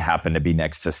seat happened to be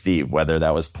next to Steve. Whether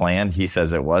that was planned, he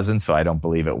says it wasn't. So I don't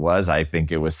believe it was. I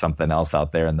think it was something else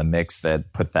out there in the mix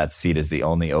that put that seat as the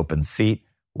only open seat,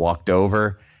 walked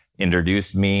over,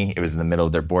 introduced me. It was in the middle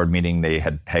of their board meeting. They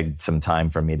had pegged some time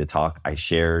for me to talk. I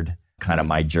shared kind of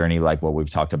my journey, like what we've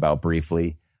talked about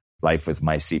briefly, life with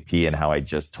my CP, and how I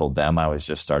just told them I was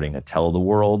just starting to tell the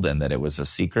world and that it was a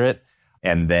secret.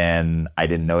 And then I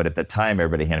didn't know it at the time.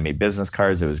 Everybody handed me business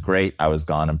cards. It was great. I was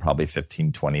gone in probably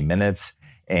 15, 20 minutes.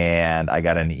 And I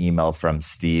got an email from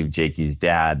Steve, Jakey's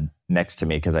dad, next to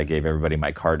me because I gave everybody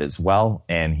my card as well.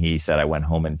 And he said, I went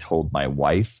home and told my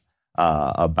wife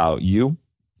about you.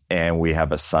 And we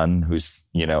have a son who's,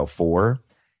 4.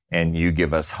 And you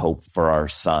give us hope for our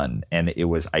son. And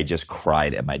I just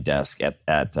cried at my desk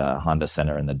at Honda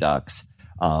Center in the Ducks.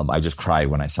 I just cried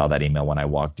when I saw that email when I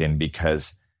walked in,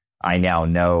 because I now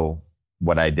know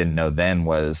what I didn't know then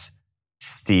was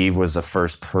Steve was the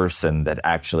first person that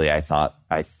actually I felt,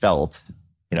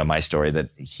 my story, that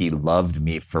he loved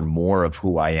me for more of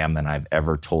who I am than I've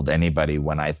ever told anybody.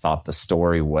 When I thought the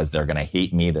story was they're going to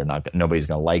hate me, nobody's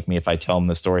going to like me if I tell them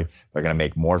the story, they're going to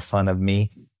make more fun of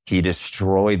me. He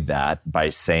destroyed that by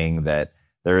saying that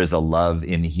there is a love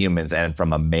in humans, and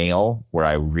from a male, where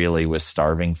I really was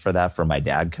starving for that from my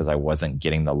dad because I wasn't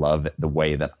getting the love the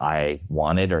way that I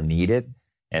wanted or needed.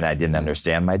 And I didn't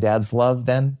understand my dad's love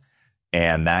then.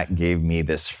 And that gave me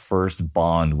this first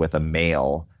bond with a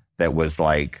male that was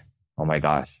like, oh my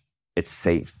gosh, it's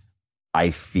safe. I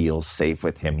feel safe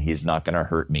with him. He's not going to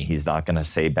hurt me. He's not going to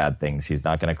say bad things. He's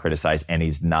not going to criticize, and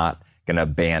he's not going to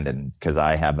abandon, because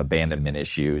I have abandonment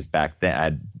issues back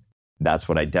then. That's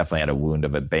what I definitely had, a wound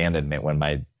of abandonment when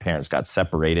my parents got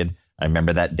separated. I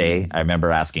remember that day. I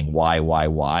remember asking why,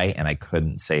 and I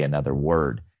couldn't say another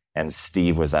word. And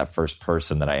Steve was that first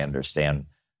person that I understand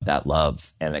that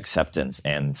love and acceptance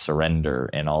and surrender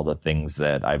and all the things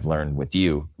that I've learned with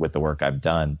you, with the work I've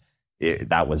done.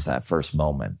 That was that first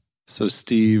moment. So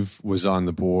Steve was on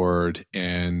the board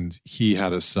and he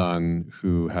had a son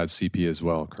who had CP as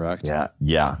well, correct?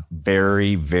 Yeah.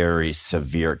 Very, very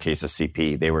severe case of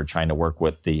CP. They were trying to work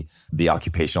with the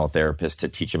occupational therapist to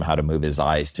teach him how to move his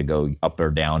eyes to go up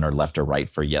or down or left or right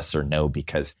for yes or no,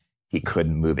 because he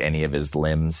couldn't move any of his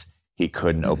limbs. He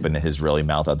couldn't open his really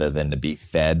mouth other than to be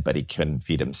fed, but he couldn't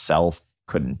feed himself,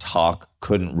 couldn't talk,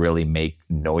 couldn't really make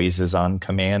noises on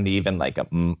command, even like a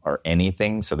or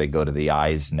anything. So they go to the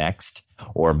eyes next,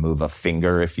 or move a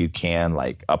finger if you can,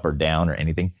 like up or down or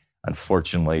anything.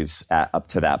 Unfortunately, up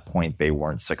to that point, they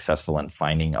weren't successful in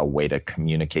finding a way to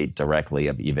communicate directly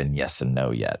of even yes and no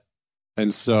yet.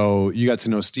 And so you got to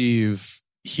know Steve.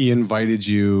 He invited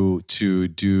you to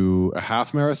do a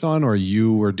half marathon, or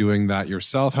you were doing that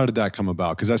yourself? How did that come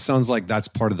about? Because that sounds like that's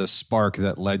part of the spark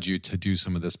that led you to do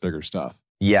some of this bigger stuff.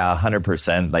 Yeah,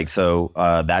 100%.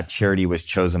 That charity was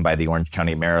chosen by the Orange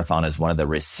County Marathon as one of the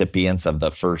recipients of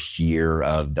the first year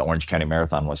of the Orange County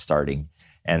Marathon was starting.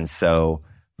 And so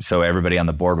everybody on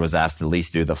the board was asked to at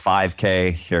least do the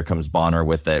 5K. Here comes Bonner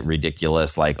with that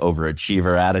ridiculous, like,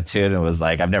 overachiever attitude. And was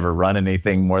like, I've never run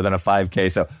anything more than a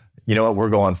 5K. So you know what,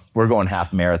 we're going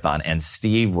half marathon. And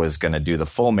Steve was going to do the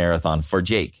full marathon for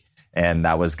Jake. And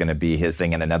that was going to be his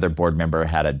thing. And another board member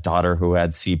had a daughter who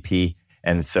had CP.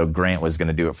 And so Grant was going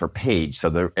to do it for Paige.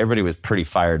 So everybody was pretty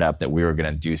fired up that we were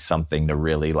going to do something to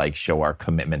really like show our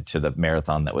commitment to the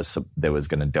marathon that was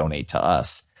going to donate to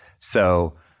us.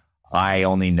 So I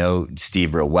only know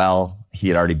Steve real well. He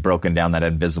had already broken down that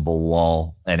invisible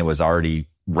wall, and it was already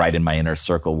right in my inner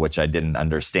circle, which I didn't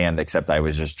understand, except I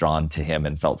was just drawn to him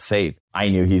and felt safe. I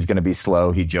knew he's going to be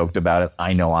slow. He joked about it.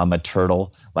 I know I'm a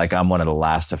turtle. Like, I'm one of the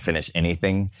last to finish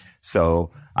anything.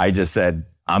 So I just said,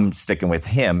 I'm sticking with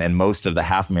him. And most of the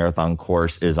half marathon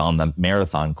course is on the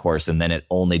marathon course. And then it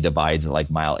only divides at like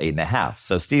mile 8.5.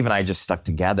 So Steve and I just stuck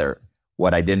together.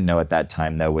 What I didn't know at that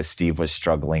time, though, was Steve was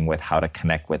struggling with how to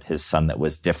connect with his son that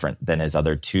was different than his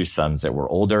other two sons that were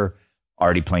older,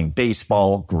 already playing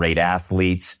baseball, great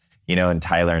athletes, and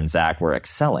Tyler and Zach were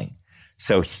excelling.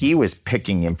 So he was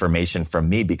picking information from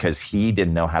me because he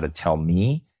didn't know how to tell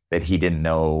me that he didn't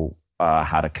know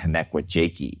how to connect with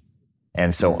Jakey.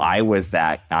 And so I was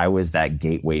that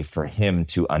gateway for him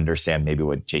to understand maybe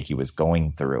what Jakey was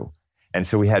going through. And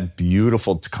so we had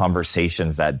beautiful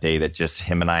conversations that day, that just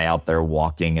him and I out there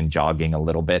walking and jogging a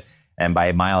little bit. And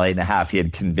by mile 8.5, he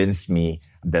had convinced me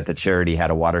that the charity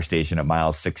had a water station at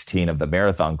mile 16 of the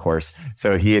marathon course.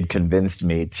 So he had convinced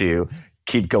me to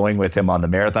keep going with him on the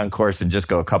marathon course and just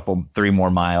go 3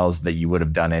 more miles that you would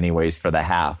have done anyways for the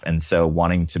half. And so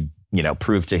wanting to,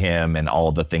 prove to him and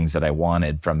all the things that I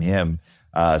wanted from him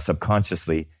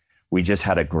subconsciously, we just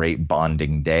had a great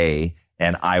bonding day.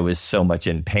 And I was so much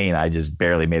in pain, I just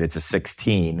barely made it to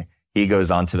 16. He goes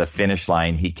on to the finish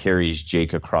line. He carries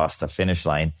Jake across the finish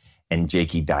line, and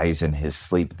Jakey dies in his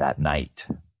sleep that night.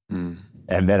 And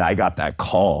then I got that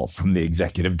call from the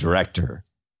executive director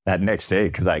that next day,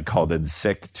 because I called in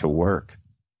sick to work.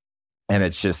 And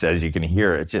it's just, as you can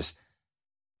hear, it's just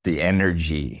the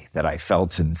energy that I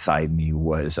felt inside me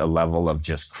was a level of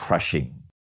just crushing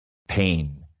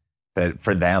pain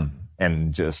for them.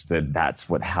 And just that's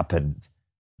what happened.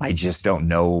 I just don't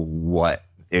know what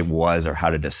it was or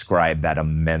how to describe that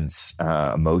immense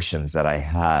emotions that I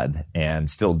had and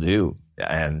still do.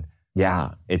 And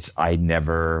yeah, I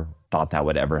never thought that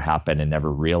would ever happen, and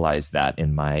never realized that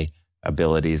in my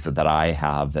abilities that I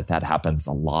have, that happens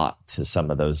a lot to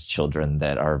some of those children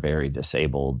that are very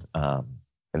disabled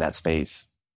in that space.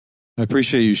 I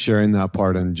appreciate you sharing that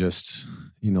part and just,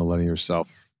 letting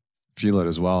yourself feel it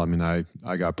as well. I mean,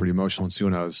 I got pretty emotional too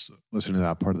when I was listening to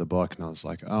that part of the book, and I was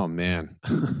like, oh man.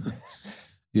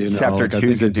 Chapter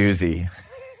 2's a doozy.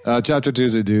 Chapter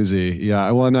 2's a doozy.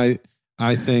 Yeah. Well, and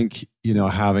I think,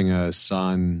 having a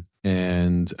son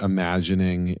and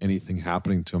imagining anything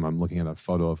happening to him, I'm looking at a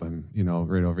photo of him,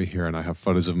 right over here, and I have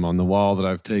photos of him on the wall that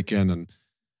I've taken. And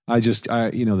I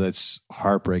that's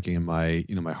heartbreaking. And my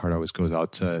heart always goes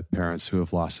out to parents who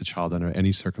have lost a child under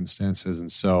any circumstances.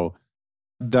 And so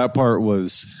that part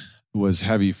was was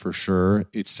heavy for sure.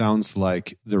 It sounds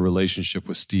like the relationship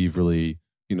with Steve really,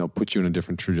 put you in a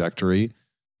different trajectory.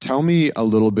 Tell me a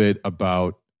little bit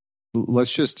about,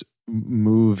 let's just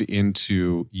move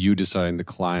into you deciding to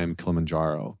climb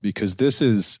Kilimanjaro, because this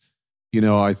is,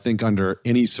 I think under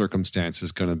any circumstance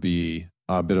is going to be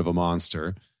a bit of a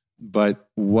monster. But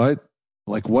what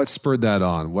spurred that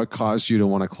on? What caused you to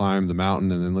want to climb the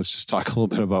mountain? And then let's just talk a little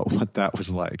bit about what that was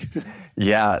like.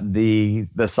 Yeah, the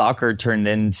soccer turned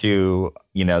into,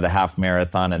 the half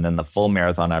marathon and then the full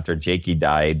marathon after Jakey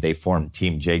died. They formed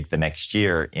Team Jake the next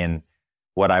year. And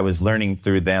what I was learning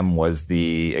through them was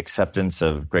the acceptance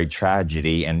of great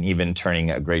tragedy, and even turning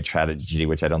a great tragedy,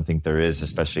 which I don't think there is,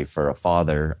 especially for a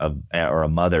father or a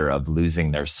mother, of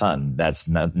losing their son.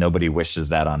 Nobody wishes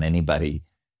that on anybody.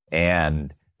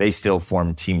 And they still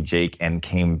formed Team Jake and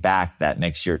came back that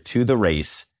next year to the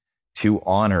race to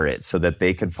honor it, so that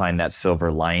they could find that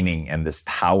silver lining and this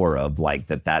power of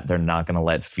that they're not going to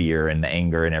let fear and the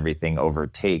anger and everything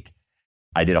overtake.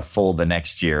 I did a full the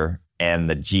next year, and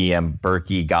the GM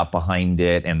Berkey got behind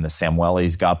it and the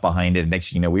Samuelis got behind it.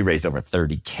 Next, we raised over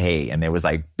 30K, and it was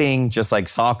like, bing, just like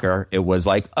soccer. It was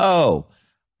like, oh,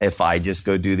 if I just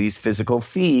go do these physical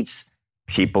feats,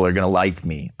 people are going to like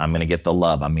me. I'm going to get the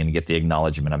love. I'm going to get the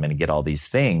acknowledgement. I'm going to get all these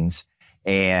things.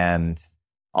 And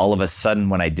all of a sudden,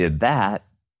 when I did that,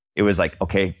 it was like,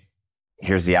 okay,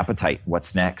 here's the appetite.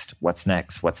 What's next? What's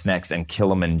next? What's next? And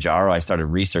Kilimanjaro, I started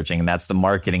researching, and that's the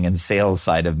marketing and sales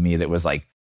side of me that was like,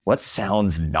 what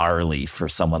sounds gnarly for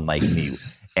someone like me?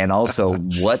 And also,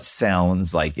 what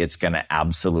sounds like it's going to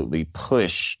absolutely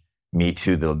push me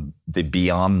to the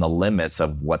beyond the limits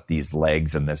of what these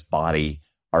legs and this body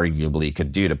arguably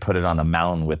could do, to put it on a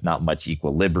mountain with not much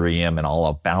equilibrium and all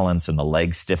off balance, and the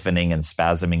legs stiffening and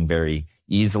spasming very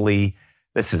easily.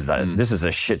 This is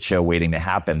a shit show waiting to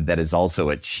happen that is also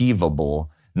achievable,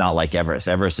 not like Everest.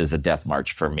 Everest is a death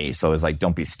march for me. So it was like,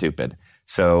 don't be stupid.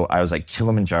 So I was like,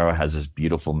 Kilimanjaro has this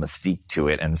beautiful mystique to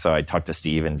it. And so I talked to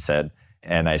Steve and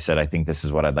I said, I think this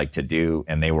is what I'd like to do.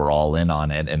 And they were all in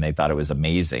on it, and they thought it was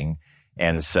amazing.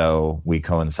 And so we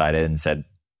coincided and said,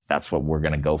 that's what we're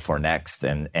going to go for next,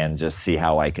 and just see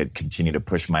how I could continue to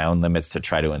push my own limits to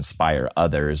try to inspire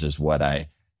others is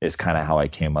kind of how I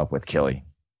came up with Kili.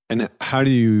 And how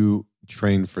do you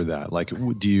train for that? Like,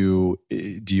 do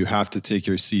you have to take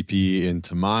your CP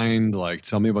into mind? Like,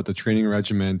 tell me about the training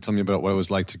regimen. Tell me about what it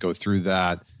was like to go through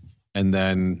that, and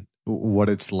then what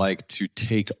it's like to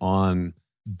take on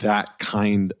that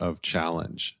kind of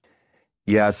challenge.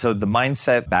 Yeah. So the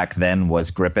mindset back then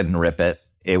was grip it and rip it.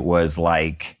 It was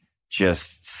like,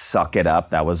 just suck it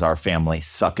up. That was our family.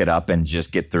 Suck it up and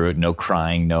just get through it. No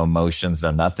crying, no emotions,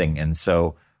 no nothing. And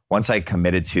so once I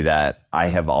committed to that, I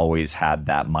have always had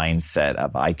that mindset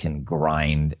of I can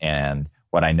grind. And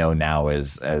what I know now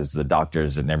is, as the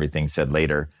doctors and everything said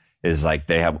later, is like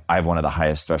I have one of the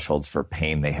highest thresholds for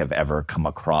pain they have ever come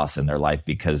across in their life,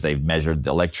 because they've measured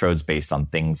the electrodes based on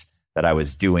things that I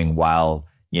was doing while,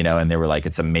 and they were like,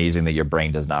 it's amazing that your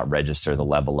brain does not register the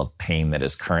level of pain that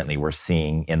is currently we're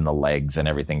seeing in the legs and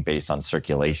everything based on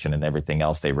circulation and everything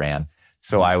else they ran.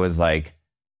 So I was like,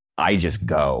 I just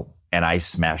go and I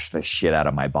smashed the shit out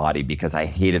of my body, because I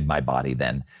hated my body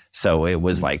then. So it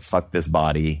was like, fuck this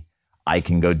body. I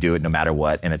can go do it no matter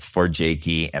what. And it's for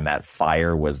Jakey. And that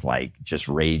fire was like just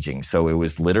raging. So it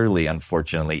was literally,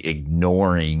 unfortunately,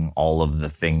 ignoring all of the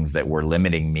things that were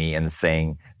limiting me and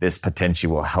saying this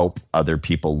potentially will help other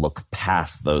people look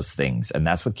past those things. And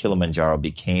that's what Kilimanjaro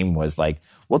became, was like,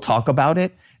 we'll talk about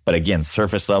it. But again,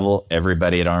 surface level,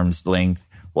 everybody at arm's length,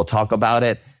 we'll talk about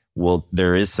it. Well,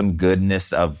 there is some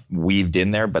goodness of weaved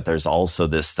in there, but there's also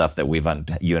this stuff that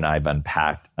you and I have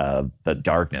unpacked, the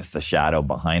darkness, the shadow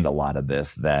behind a lot of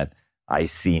this that I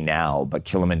see now. But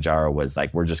Kilimanjaro was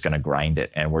like, we're just going to grind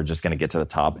it and we're just going to get to the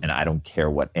top. And I don't care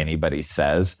what anybody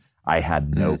says. I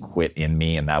had no quit in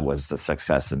me. And that was the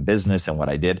success in business and what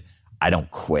I did. I don't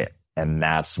quit. And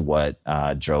that's what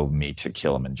drove me to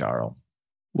Kilimanjaro.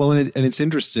 Well, and it's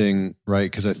interesting, right?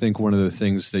 Because I think one of the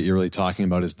things that you're really talking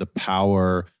about is the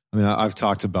power. I mean, I've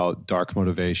talked about dark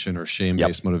motivation or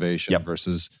shame-based motivation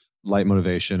versus light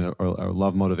motivation or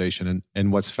love motivation.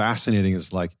 And what's fascinating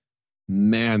is like,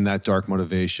 man, that dark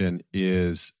motivation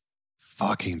is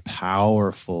fucking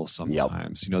powerful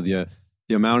sometimes. The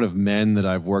amount of men that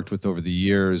I've worked with over the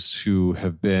years who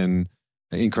have been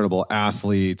incredible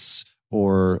athletes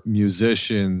or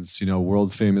musicians,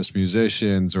 world famous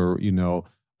musicians, or,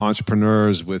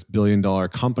 entrepreneurs with billion-dollar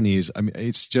companies. I mean,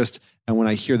 it's just, and when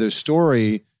I hear their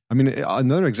story, I mean,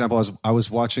 another example, I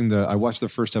watched the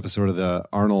first episode of the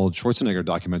Arnold Schwarzenegger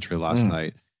documentary last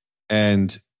night.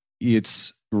 And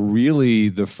it's really,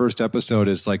 the first episode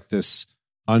is like this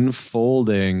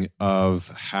unfolding of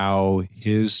how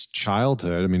his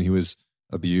childhood, I mean, he was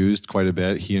abused quite a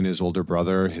bit. He and his older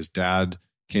brother, his dad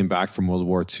came back from World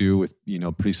War II with,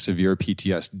 pretty severe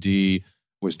PTSD,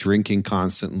 was drinking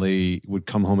constantly, would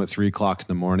come home at 3:00 in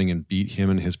the morning and beat him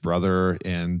and his brother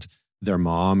and their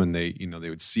mom. And they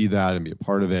would see that and be a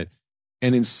part of it.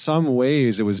 And in some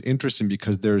ways it was interesting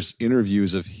because there's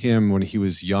interviews of him when he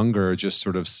was younger, just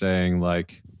sort of saying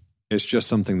like, it's just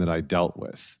something that I dealt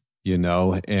with,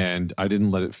 and I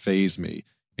didn't let it faze me.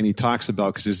 And he talks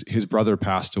about, because his brother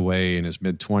passed away in his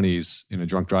mid-20s in a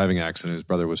drunk driving accident. His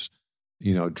brother was,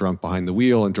 drunk behind the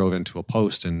wheel and drove into a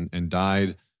post and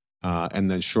died.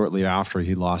 And then shortly after,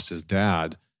 he lost his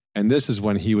dad. And this is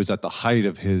when he was at the height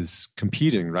of his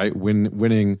competing, right?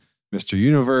 Winning Mr.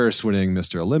 Universe, winning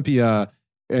Mr. Olympia.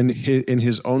 And in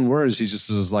his own words, he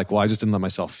just was like, well, I just didn't let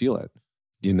myself feel it.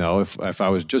 If I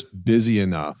was just busy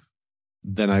enough,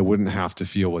 then I wouldn't have to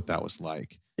feel what that was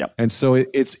like. Yep. And so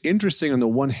it's interesting on the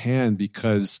one hand,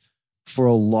 because for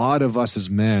a lot of us as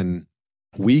men,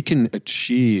 we can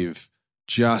achieve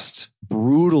just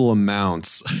brutal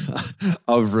amounts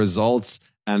of results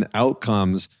and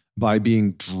outcomes by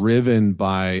being driven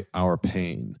by our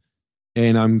pain.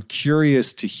 And I'm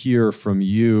curious to hear from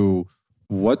you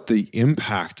what the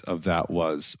impact of that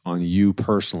was on you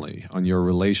personally, on your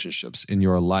relationships in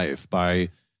your life by,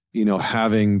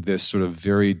 having this sort of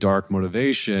very dark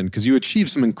motivation, because you achieved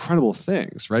some incredible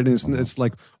things, right? And it's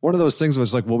like one of those things where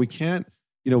it's like, well, we can't,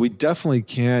 we definitely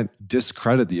can't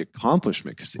discredit the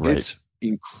accomplishment because it's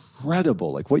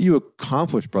incredible. Like what you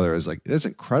accomplished, brother, is like, it's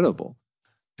incredible.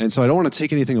 And so I don't want to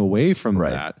take anything away from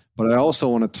that, but I also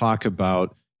want to talk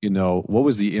about, what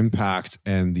was the impact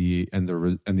and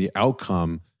the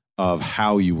outcome of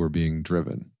how you were being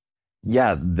driven?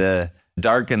 Yeah, the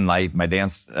dark and light, my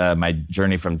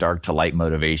journey from dark to light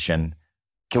motivation.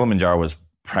 Kilimanjaro was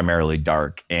primarily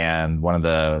dark, and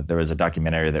there was a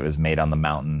documentary that was made on the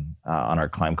mountain on our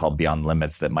climb called Beyond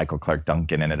Limits that Michael Clark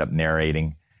Duncan ended up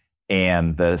narrating.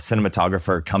 And the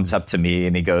cinematographer comes up to me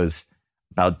and he goes,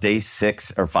 about day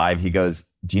 6 or 5, he goes,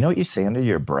 "Do you know what you say under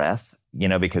your breath?"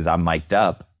 Because I'm mic'd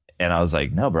up. And I was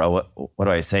like, "No, bro, what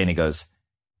do I say?" And he goes,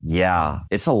 "Yeah,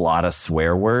 it's a lot of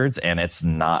swear words and it's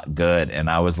not good." And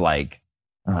I was like,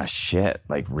 "Oh shit,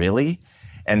 like really?"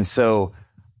 And so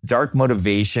dark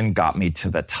motivation got me to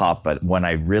the top. But when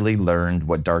I really learned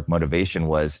what dark motivation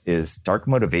is dark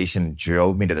motivation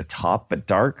drove me to the top, but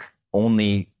dark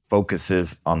only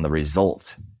focuses on the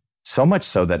result. So much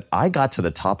so that I got to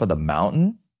the top of the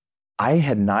mountain. I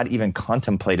had not even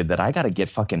contemplated that I got to get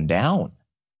fucking down.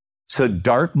 So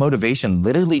dark motivation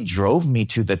literally drove me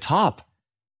to the top.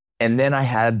 And then I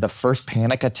had the first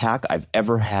panic attack I've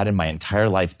ever had in my entire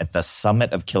life at the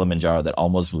summit of Kilimanjaro that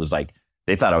almost was like,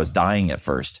 they thought I was dying at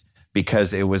first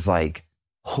because it was like,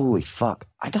 holy fuck,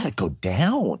 I got to go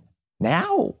down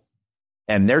now.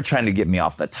 And they're trying to get me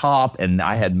off the top. And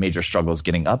I had major struggles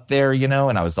getting up there,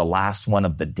 and I was the last one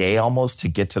of the day almost to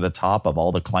get to the top of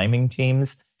all the climbing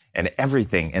teams and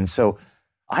everything. And so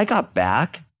I got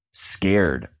back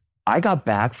scared. I got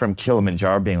back from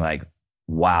Kilimanjaro being like,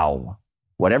 wow,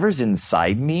 whatever's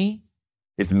inside me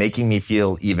is making me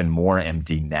feel even more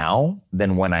empty now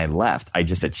than when I left. I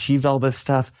just achieved all this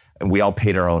stuff and we all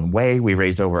paid our own way. We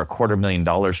raised over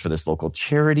 $250,000 for this local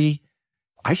charity.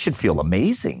 I should feel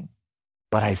amazing,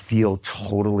 but I feel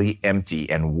totally empty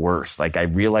and worse. Like I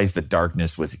realized the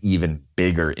darkness was even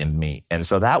bigger in me. And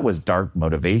so that was dark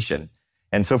motivation.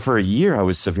 And so for a year, I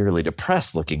was severely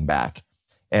depressed looking back.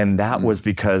 And that was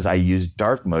because I used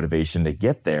dark motivation to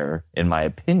get there, in my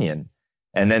opinion.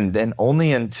 And then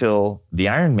only until the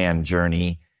Ironman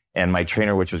journey and my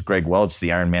trainer, which was Greg Welch, the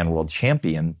Ironman world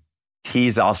champion,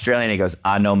 he's Australian. He goes,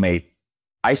 "No, mate,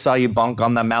 I saw you bunk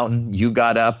on the mountain. You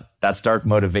got up. That's dark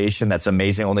motivation. That's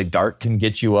amazing. Only dark can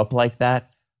get you up like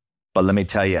that. But let me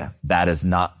tell you, that is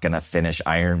not going to finish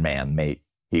Ironman, mate."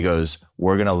 He goes,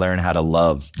 "We're going to learn how to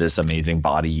love this amazing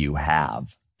body you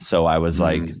have." So I was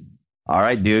like, all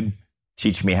right, dude,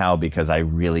 teach me how, because I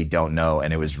really don't know.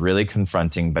 And it was really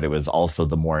confronting, but it was also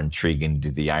the more intriguing to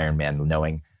do the Ironman,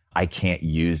 knowing I can't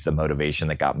use the motivation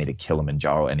that got me to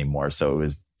Kilimanjaro anymore. So it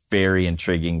was very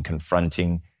intriguing,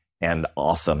 confronting, and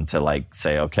awesome to like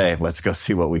say, okay, let's go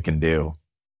see what we can do.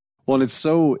 Well, I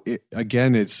think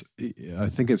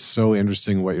it's so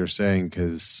interesting what you're saying,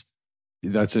 because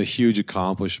that's a huge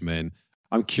accomplishment.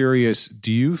 I'm curious,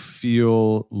 do you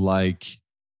feel like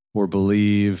or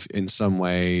believe in some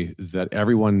way that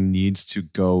everyone needs to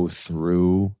go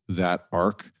through that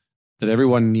arc, that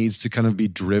everyone needs to kind of be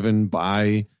driven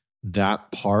by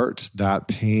that part, that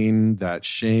pain, that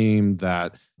shame,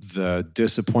 that the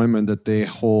disappointment that they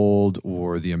hold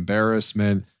or the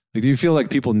embarrassment, Like, do you feel like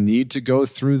people need to go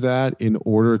through that in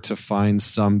order to find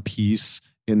some peace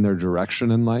in their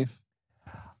direction in life?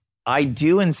 I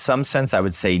do, in some sense. I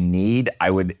would say need.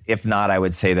 If not, I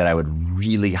would say that I would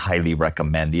really highly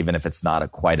recommend, even if it's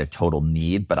not quite a total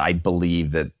need. But I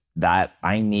believe that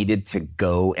I needed to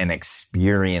go and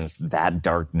experience that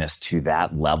darkness to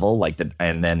that level,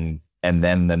 and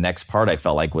then the next part I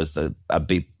felt like was a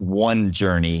big one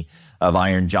journey of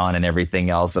Iron John and everything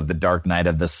else, of the dark night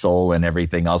of the soul and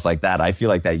everything else like that. I feel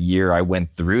like that year I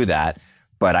went through that,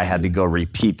 but I had to go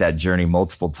repeat that journey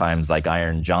multiple times like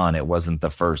Iron John. It wasn't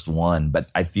the first one, but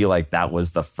I feel like that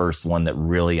was the first one that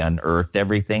really unearthed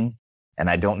everything. And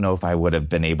I don't know if I would have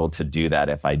been able to do that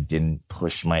if I didn't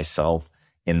push myself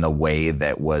in the way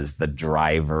that was the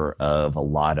driver of a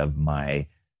lot of my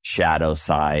shadow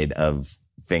side of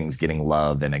things getting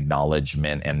love and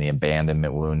acknowledgement and the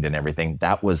abandonment wound and everything.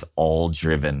 That was all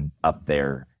driven up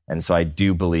there. And so I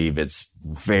do believe it's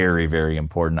very, very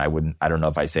important. I don't know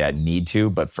if I say I need to,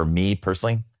 but for me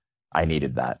personally, I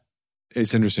needed that.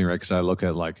 It's interesting, right? Because I look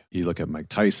at you look at Mike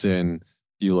Tyson,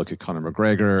 you look at Conor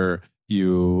McGregor,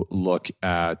 you look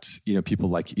at, people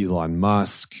like Elon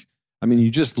Musk. I mean,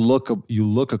 you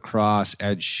look across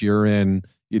Ed Sheeran,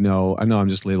 I know I'm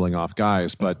just labeling off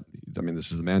guys, but I mean,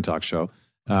 this is the Man Talk show.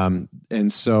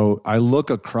 And so I look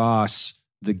across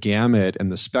the gamut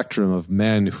and the spectrum of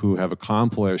men who have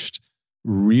accomplished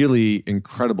really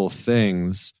incredible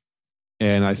things.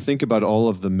 And I think about all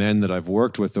of the men that I've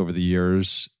worked with over the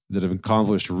years that have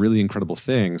accomplished really incredible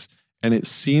things. And it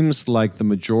seems like the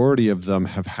majority of them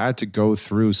have had to go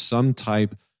through some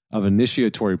type of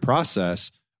initiatory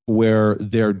process where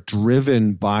they're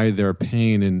driven by their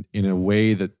pain in a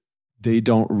way that they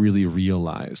don't really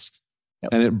realize.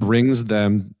 Yep. And it brings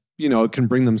them, it can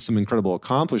bring them some incredible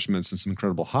accomplishments and some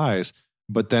incredible highs.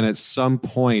 But then at some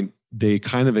point, they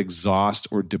kind of exhaust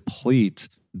or deplete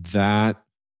that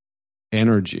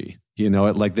energy,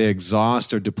 like they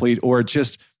exhaust or deplete, or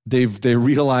just they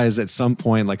realize at some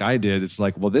point, like I did, it's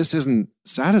like, well, this isn't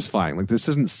satisfying. Like, this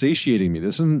isn't satiating me.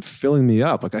 This isn't filling me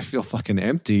up. Like, I feel fucking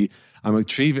empty. I'm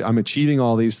achieving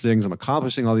all these things. I'm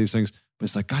accomplishing all these things, but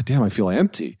it's like, God damn, I feel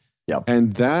empty. Yep.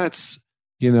 And that's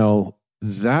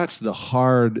the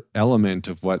hard element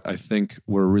of what I think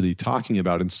we're really talking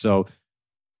about. And so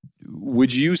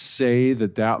would you say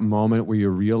that moment where you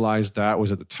realized that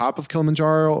was at the top of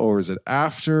Kilimanjaro, or is it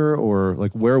after, or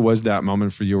like, where was that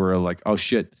moment for you where like, oh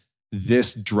shit,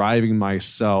 this driving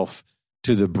myself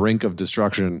to the brink of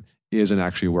destruction isn't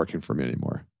actually working for me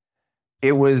anymore?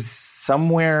 It was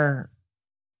somewhere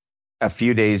a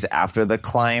few days after the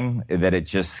climb that it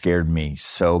just scared me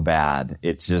so bad.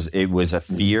 It was a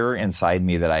fear inside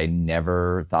me that I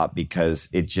never thought, because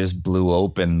it just blew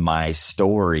open my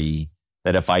story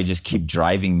that if I just keep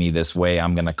driving me this way,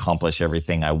 I'm going to accomplish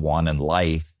everything I want in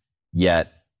life.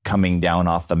 Yet coming down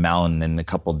off the mountain in a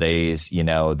couple days,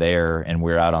 there, and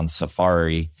we're out on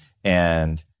safari,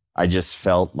 and I just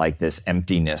felt like this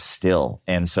emptiness still.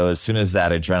 And so as soon as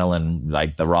that adrenaline,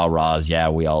 like the rah-rahs, yeah,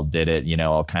 we all did it,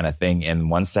 all kind of thing.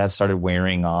 And once that started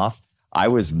wearing off, I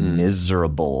was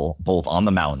miserable, both on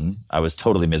the mountain. I was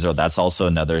totally miserable. That's also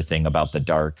another thing about the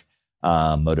dark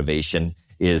motivation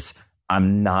is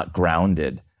I'm not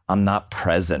grounded. I'm not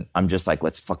present. I'm just like,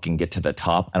 let's fucking get to the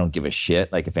top. I don't give a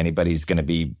shit. Like, if anybody's going to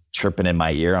be chirping in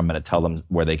my ear, I'm going to tell them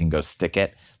where they can go stick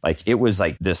it. Like, it was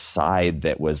like this side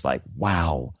that was like,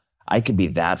 wow, I could be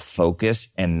that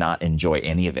focused and not enjoy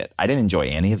any of it. I didn't enjoy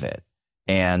any of it.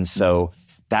 And so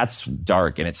that's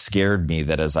dark. And it scared me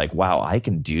that I was like, wow, I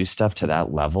can do stuff to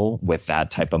that level with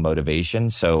that type of motivation.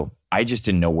 So I just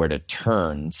didn't know where to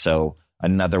turn. So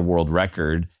another world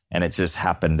record. And it just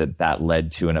happened that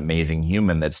led to an amazing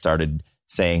human that started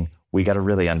saying, we got to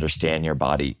really understand your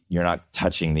body. You're not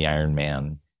touching the Iron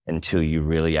Man until you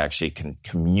really actually can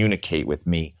communicate with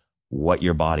me what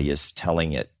your body is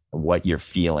telling it, what you're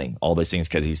feeling, all those things.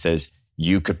 Because he says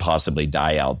you could possibly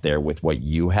die out there with what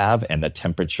you have, and the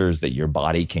temperatures that your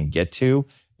body can get to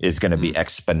is going to be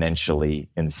exponentially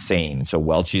insane. So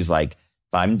Welchie's like,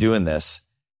 if I'm doing this,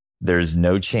 there's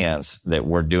no chance that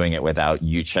we're doing it without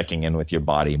you checking in with your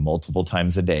body multiple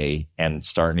times a day and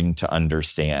starting to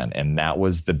understand. And that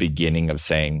was the beginning of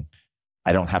saying,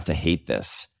 I don't have to hate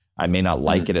this. I may not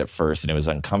like it at first, and it was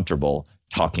uncomfortable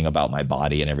talking about my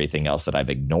body and everything else that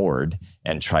I've ignored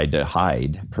and tried to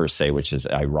hide, per se, which is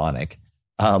ironic.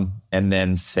 And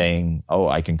then saying, oh,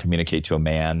 I can communicate to a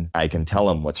man. I can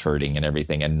tell him what's hurting and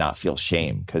everything and not feel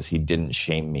shame, because he didn't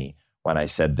shame me when I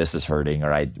said this is hurting,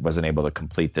 or I wasn't able to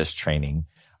complete this training.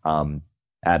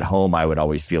 At home, I would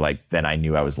always feel like then I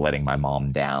knew I was letting my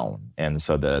mom down. And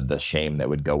so the shame that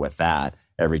would go with that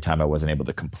every time I wasn't able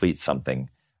to complete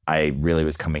something, I really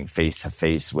was coming face to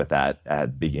face with that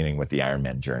at beginning with the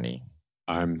Ironman journey.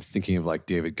 I'm thinking of like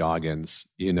David Goggins,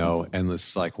 and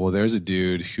it's like, well, there's a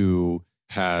dude who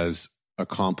has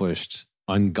accomplished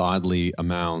ungodly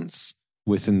amounts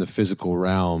within the physical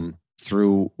realm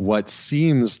through what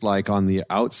seems like on the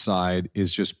outside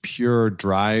is just pure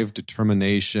drive,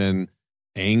 determination,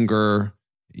 anger,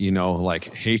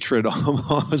 like hatred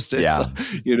almost.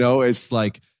 It's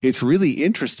like, it's really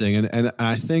interesting. And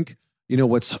I think,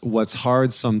 what's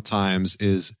hard sometimes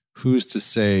is who's to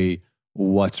say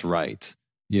what's right,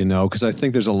 because I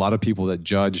think there's a lot of people that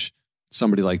judge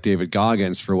somebody like David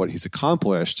Goggins for what he's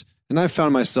accomplished. And I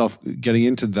found myself getting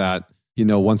into that,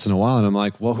 once in a while. And I'm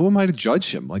like, well, who am I to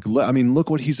judge him? Like, look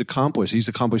what he's accomplished. He's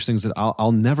accomplished things that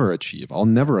I'll never achieve. I'll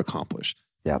never accomplish.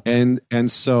 Yeah. And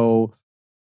so,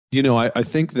 I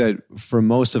think that for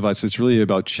most of us, it's really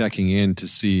about checking in to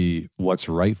see what's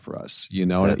right for us,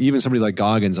 and even somebody like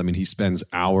Goggins, I mean, he spends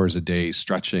hours a day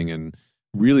stretching and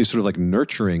really sort of like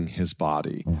nurturing his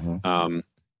body. Mm-hmm.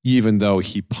 Even though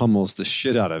he pummels the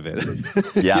shit out of it,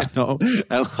 yeah,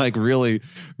 and like really,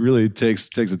 really takes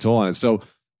a toll on it. So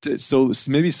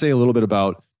maybe say a little bit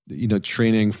about,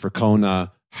 training for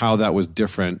Kona, how that was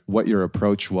different, what your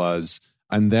approach was.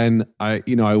 And then I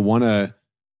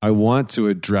want to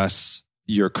address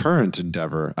your current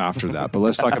endeavor after that, but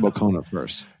let's talk about Kona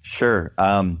first. Sure.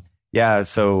 Yeah.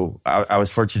 So I was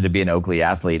fortunate to be an Oakley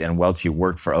athlete, and Welchie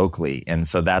worked for Oakley. And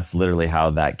so that's literally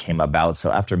how that came about.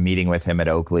 So after meeting with him at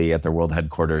Oakley at their world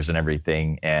headquarters and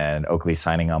everything, and Oakley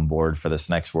signing on board for this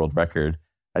next world record,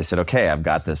 I said, okay, I've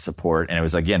got this support. And it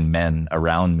was, again, men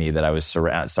around me that I was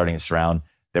starting to surround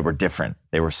that were different.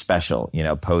 They were special,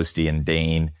 Posty and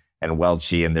Dane and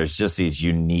Welchie. And there's just these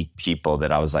unique people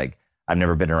that I was like, I've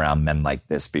never been around men like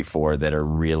this before that are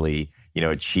really,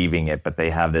 achieving it, but they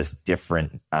have this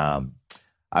different, I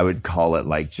would call it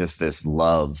like just this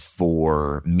love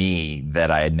for me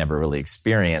that I had never really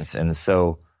experienced. And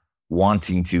so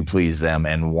wanting to please them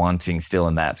and wanting still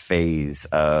in that phase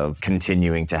of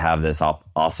continuing to have this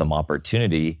awesome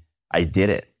opportunity, I did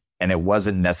it. And it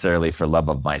wasn't necessarily for love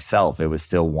of myself. It was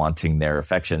still wanting their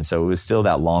affection. So it was still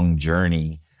that long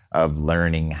journey of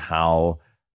learning how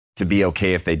to be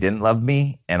okay if they didn't love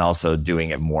me, and also doing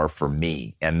it more for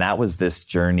me. And that was this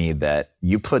journey that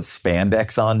you put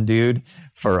spandex on, dude,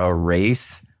 for a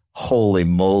race, holy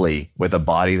moly, with a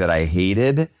body that I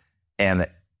hated. And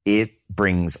it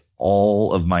brings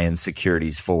all of my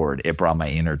insecurities forward. It brought my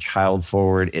inner child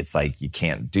forward. It's like, you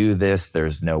can't do this.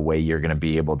 There's no way you're going to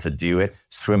be able to do it.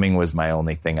 Swimming was my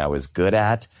only thing I was good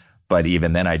at. But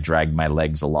even then I dragged my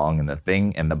legs along in the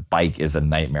thing, and the bike is a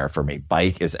nightmare for me.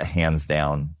 Bike is hands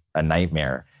down a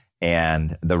nightmare.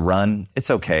 And the run, it's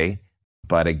okay.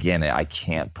 But again, I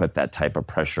can't put that type of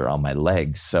pressure on my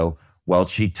legs. So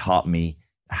Welchie taught me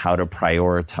how to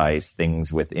prioritize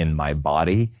things within my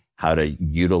body, how to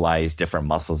utilize different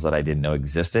muscles that I didn't know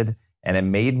existed. And it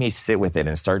made me sit with it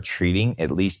and start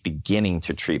at least beginning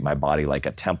to treat my body like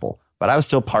a temple. But I was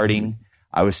still partying.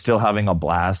 I was still having a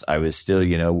blast. I was still,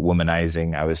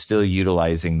 womanizing. I was still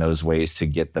utilizing those ways to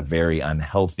get the very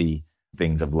unhealthy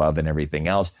things of love and everything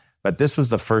else. But this was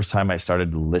the first time I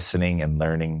started listening and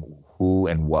learning who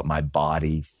and what my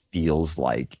body feels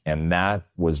like. And that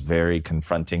was very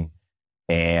confronting.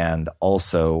 And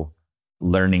also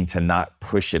learning to not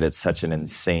push it at such an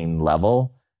insane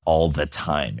level all the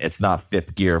time. It's not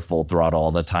fifth gear, full throttle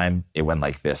all the time. It went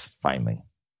like this finally.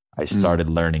 I started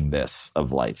learning this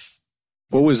of life.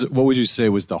 What would you say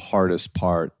was the hardest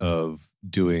part of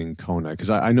doing Kona?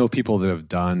 Because I know people that have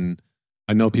done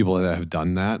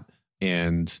that,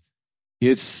 and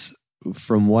it's,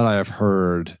 from what I have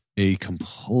heard, a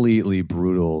completely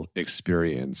brutal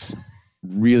experience.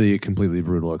 Really a completely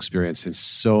brutal experience in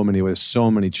so many ways,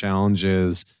 so many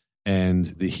challenges, and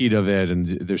the heat of it. And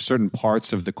there's certain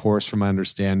parts of the course, from my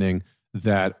understanding,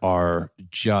 that are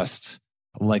just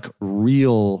like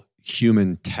real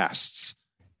human tests.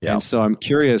 Yeah. And so I'm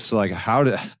curious, like, how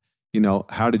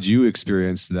did you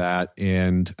experience that,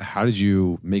 and how did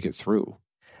you make it through?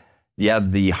 Yeah,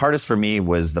 the hardest for me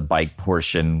was the bike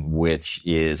portion, which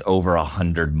is over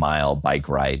 100-mile bike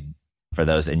ride for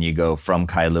those. And you go from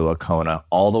Kailua, Kona,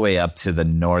 all the way up to the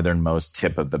northernmost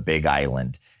tip of the Big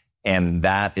Island. And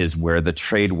that is where the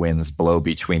trade winds blow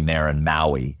between there and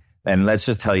Maui. And let's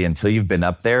just tell you, until you've been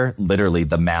up there, literally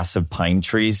the massive pine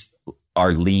trees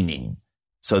are leaning.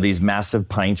 So these massive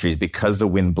pine trees, because the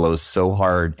wind blows so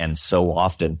hard and so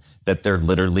often, that they're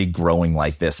literally growing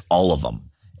like this, all of them.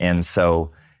 And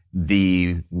so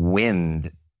the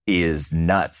wind is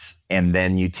nuts. And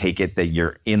then you take it that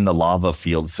you're in the lava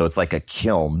field. So it's like a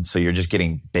kiln. So you're just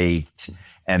getting baked.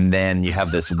 And then you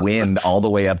have this wind all the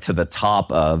way up to the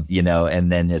top of, and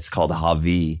then it's called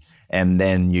Havi. And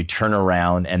then you turn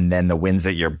around and then the wind's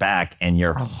at your back and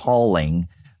you're hauling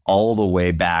all the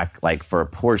way back, like for a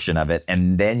portion of it.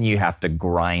 And then you have to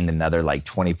grind another like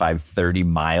 25, 30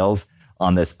 miles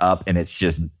on this up. And it's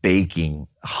just baking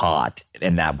hot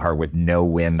in that part with no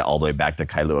wind all the way back to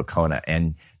Kailua Kona.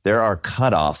 And there are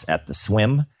cutoffs at the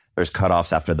swim. There's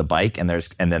cutoffs after the bike. And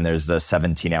then there's the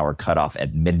 17-hour cutoff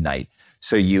at midnight.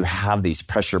 So you have these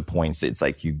pressure points. It's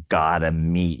like you gotta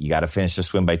meet. You gotta finish the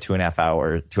swim by 2.5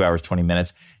 hours, 2 hours, 20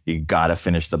 minutes. You gotta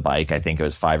finish the bike. I think it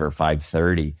was 5 or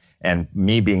 5:30. And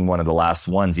me being one of the last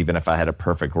ones, even if I had a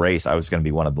perfect race, I was going to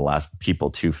be one of the last people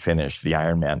to finish the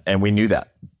Ironman. And we knew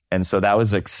that. And so that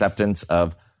was acceptance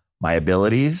of my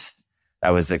abilities. That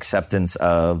was acceptance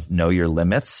of know your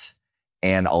limits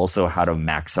and also how to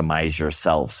maximize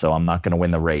yourself. So I'm not going to win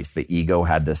the race. The ego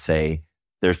had to say,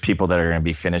 there's people that are going to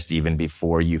be finished even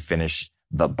before you finish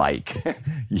the bike.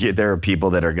 There are people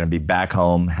that are going to be back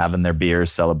home having their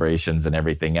beers, celebrations, and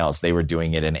everything else. They were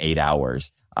doing it in 8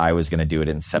 hours. I was going to do it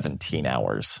in 17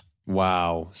 hours.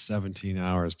 Wow. 17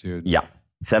 hours, dude. Yeah.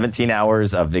 17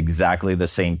 hours of exactly the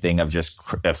same thing of just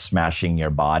of smashing your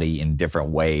body in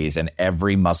different ways. And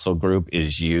every muscle group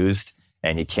is used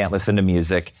and you can't listen to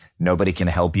music. Nobody can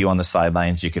help you on the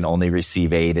sidelines. You can only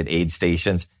receive aid at aid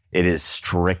stations. It is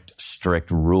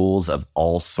strict rules of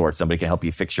all sorts. Nobody can help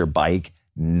you fix your bike.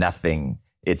 Nothing.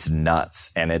 It's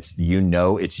nuts. And it's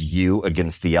you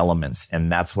against the elements.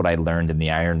 And that's what I learned in the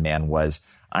Ironman was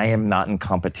I am not in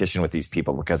competition with these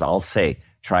people because I'll say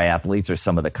triathletes are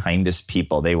some of the kindest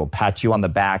people. They will pat you on the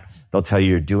back. They'll tell you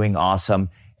you're doing awesome.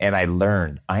 And I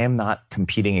learned I am not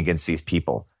competing against these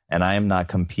people. And I am not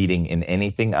competing in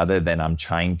anything other than I'm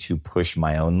trying to push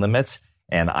my own limits.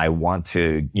 And I want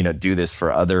to, do this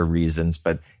for other reasons.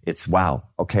 But it's, wow,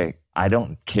 okay, I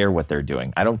don't care what they're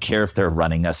doing. I don't care if they're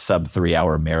running a sub 3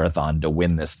 hour marathon to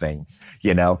win this thing.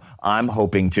 I'm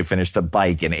hoping to finish the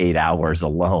bike in 8 hours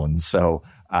alone. So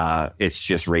it's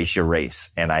just race your race.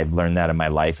 And I've learned that in my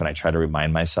life. And I try to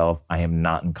remind myself, I am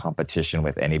not in competition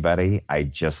with anybody. I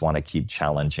just want to keep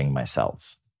challenging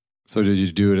myself. So did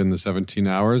you do it in the 17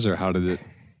 hours or how did it?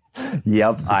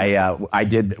 Yep. I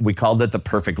did. We called it the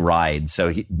perfect ride.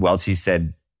 So Welchie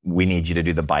said, we need you to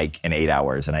do the bike in 8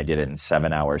 hours. And I did it in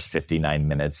 7 hours, 59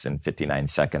 minutes and 59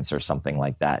 seconds or something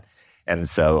like that. And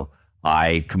so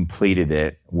I completed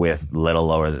it with little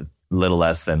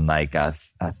less than like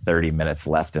 30 minutes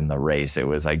left in the race. It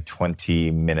was like 20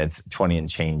 and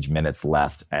change minutes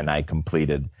left. And I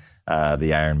completed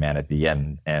the Ironman at the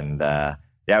end. And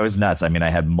yeah, it was nuts. I mean, I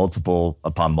had multiple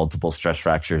stress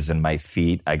fractures in my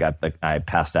feet. I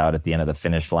passed out at the end of the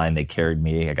finish line. They carried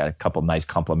me. I got a couple nice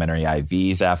complimentary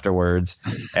IVs afterwards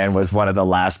and was one of the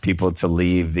last people to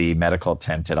leave the medical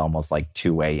tent at almost like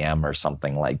 2 a.m. or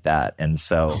something like that. And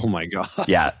so, oh my God.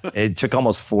 Yeah, it took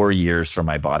almost 4 years for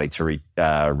my body to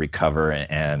recover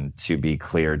and to be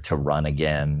cleared to run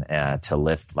again, to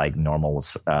lift like normal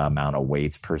amount of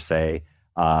weights per se.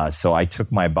 So I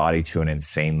took my body to an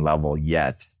insane level,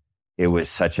 yet it was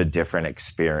such a different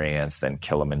experience than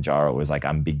Kilimanjaro. It was like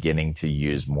I'm beginning to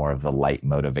use more of the light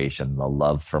motivation, the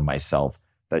love for myself,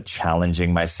 the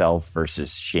challenging myself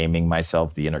versus shaming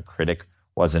myself. The inner critic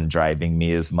wasn't driving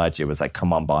me as much. It was like,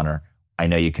 come on, Bonner, I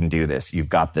know you can do this. You've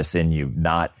got this in you.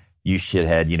 Not, you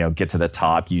shithead, get to the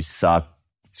top. You suck.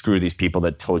 Screw these people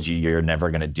that told you you're never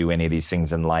going to do any of these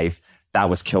things in life. That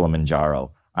was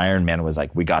Kilimanjaro. Ironman was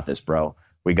like, we got this, bro.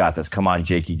 We got this. Come on,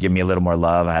 Jakey, give me a little more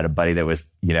love. I had a buddy that was,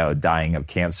 dying of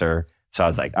cancer. So I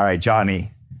was like, all right,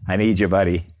 Johnny, I need you,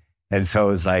 buddy. And so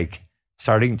it was like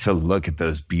starting to look at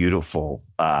those beautiful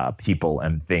people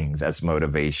and things as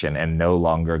motivation and no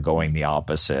longer going the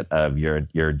opposite of you're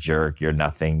a jerk, you're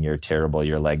nothing, you're terrible,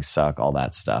 your legs suck, all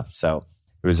that stuff. So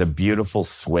it was a beautiful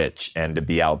switch, and to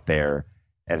be out there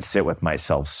and sit with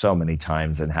myself so many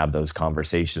times and have those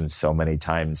conversations so many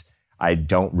times. I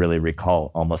don't really recall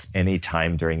almost any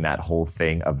time during that whole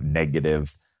thing of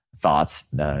negative thoughts,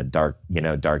 dark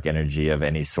energy of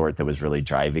any sort that was really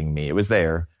driving me. It was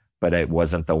there, but it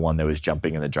wasn't the one that was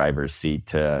jumping in the driver's seat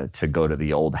to go to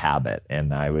the old habit.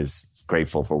 And I was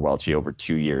grateful for Welchie over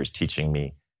 2 years teaching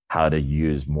me how to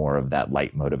use more of that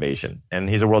light motivation. And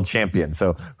he's a world champion.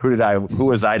 So who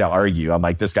was I to argue? I'm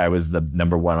like, this guy was the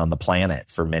number one on the planet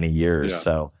for many years. Yeah.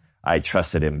 So I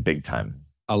trusted him big time.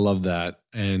 I love that.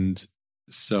 And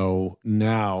so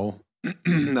now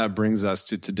that brings us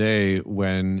to today,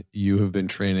 when you have been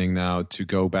training now to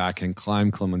go back and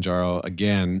climb Kilimanjaro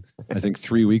again. I think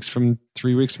 3 weeks from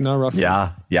now, roughly.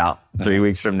 Yeah. 3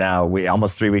 weeks from now. We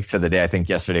almost 3 weeks to the day. I think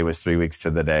yesterday was 3 weeks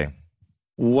to the day.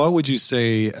 What would you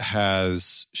say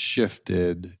has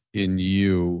shifted in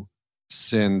you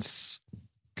since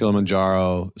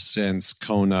Kilimanjaro, since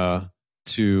Kona,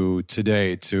 to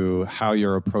today, to how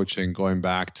you're approaching going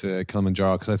back to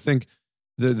Kilimanjaro? Because I think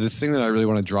the thing that I really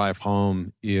want to drive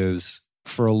home is,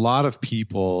 for a lot of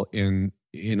people in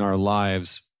our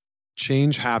lives,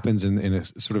 change happens in a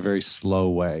sort of very slow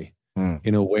way,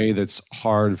 in a way that's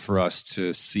hard for us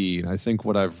to see. And I think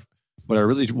what I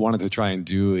really wanted to try and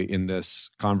do in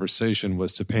this conversation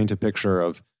was to paint a picture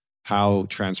of how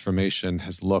transformation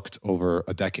has looked over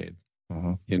a decade,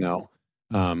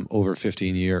 over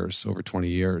 15 years, over 20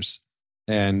 years.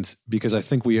 And because I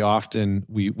think we often,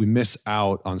 we miss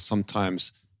out on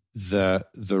sometimes the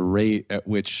rate at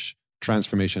which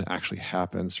transformation actually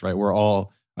happens, right?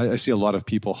 I see a lot of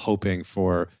people hoping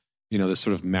for, this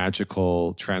sort of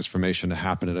magical transformation to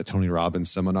happen at a Tony Robbins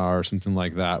seminar or something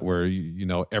like that, where,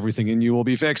 everything in you will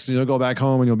be fixed and you'll go back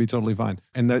home and you'll be totally fine.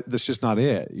 And that's just not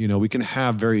it. We can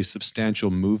have very substantial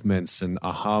movements and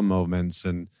aha moments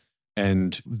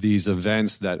and these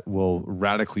events that will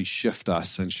radically shift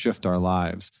us and shift our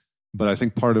lives. But I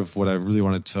think part of what I really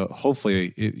wanted to,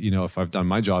 hopefully, if I've done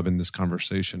my job in this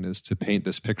conversation, is to paint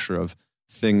this picture of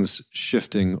things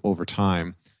shifting over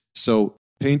time. So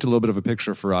paint a little bit of a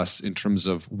picture for us in terms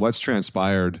of what's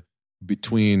transpired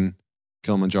between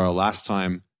Kilimanjaro last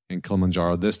time and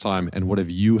Kilimanjaro this time, and what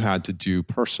have you had to do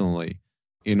personally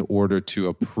in order to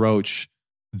approach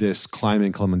this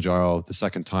climbing Kilimanjaro the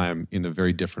second time in a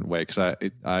very different way? Because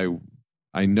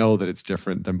I know that it's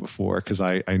different than before, because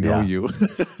I know you.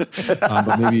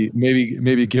 But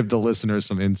maybe give the listeners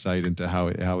some insight into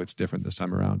how it's different this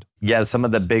time around. Yeah, some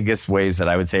of the biggest ways that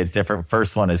I would say it's different.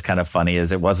 First one is kind of funny,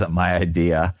 is it wasn't my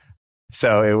idea.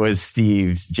 So it was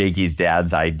Jakey's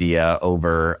dad's idea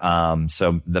over.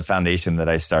 So the foundation that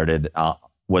I started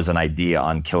was an idea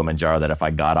on Kilimanjaro that if I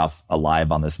got off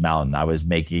alive on this mountain, I was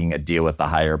making a deal with the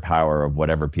higher power of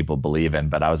whatever people believe in.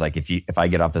 But I was like, if I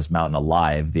get off this mountain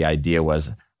alive, the idea was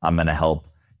I'm going to help,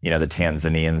 the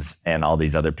Tanzanians and all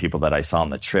these other people that I saw on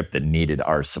the trip that needed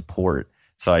our support.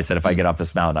 So I said, if I get off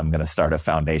this mountain, I'm going to start a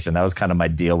foundation. That was kind of my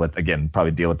deal with, again,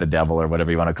 probably deal with the devil or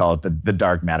whatever you want to call it, the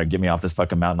dark matter. Get me off this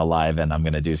fucking mountain alive and I'm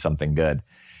going to do something good.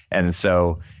 And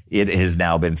so it has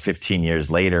now been 15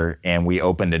 years later, and we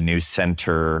opened a new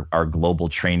center, our global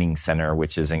training center,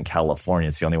 which is in California.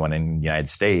 It's the only one in the United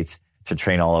States, to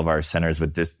train all of our centers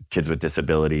with kids with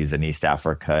disabilities in East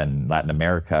Africa and Latin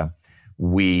America.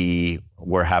 We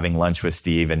were having lunch with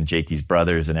Steve and Jakey's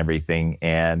brothers and everything,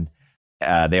 and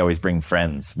they always bring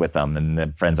friends with them, and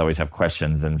the friends always have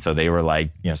questions. And so they were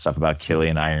like, stuff about Kili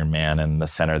and Ironman and the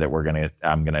center that we're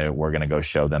gonna go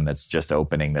show them. That's just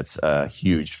opening. That's a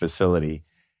huge facility.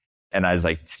 And I was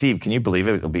like, Steve, can you believe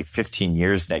it? It'll be 15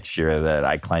 years next year that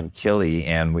I climbed Kili,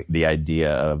 and the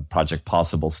idea of Project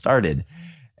Possible started.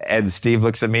 And Steve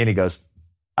looks at me and he goes,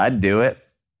 I'd do it.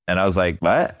 And I was like,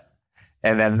 what?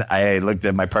 And then I looked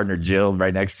at my partner, Jill,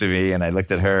 right next to me, and I looked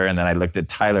at her, and then I looked at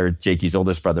Tyler, Jakey's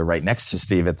oldest brother, right next to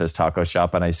Steve at this taco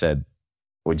shop. And I said,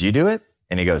 would you do it?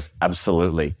 And he goes,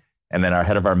 absolutely. And then our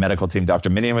head of our medical team, Dr.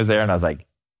 Minion, was there. And I was like,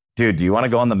 dude, do you want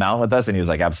to go on the mountain with us? And he was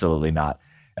like, absolutely not.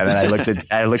 And then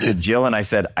I looked at Jill and I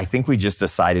said, I think we just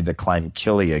decided to climb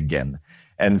Kili again.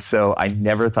 And so I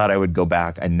never thought I would go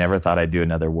back. I never thought I'd do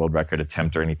another world record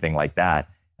attempt or anything like that.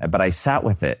 But I sat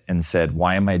with it and said,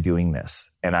 why am I doing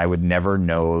this? And I would never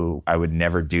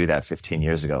do that 15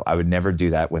 years ago. I would never do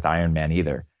that with Ironman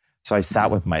either. So I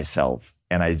sat with myself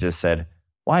and I just said,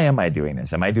 why am I doing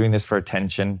this? Am I doing this for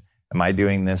attention? Am I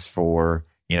doing this for,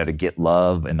 to get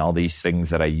love and all these things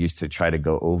that I used to try to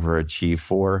go overachieve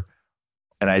for?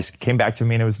 And I came back to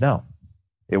me and it was no,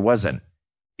 it wasn't.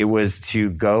 It was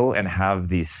to go and have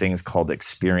these things called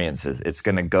experiences. It's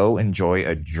going to go enjoy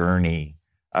a journey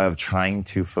of trying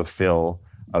to fulfill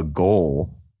a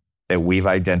goal that we've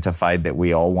identified that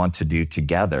we all want to do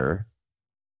together,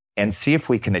 and see if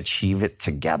we can achieve it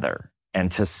together, and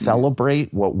to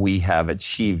celebrate what we have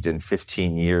achieved in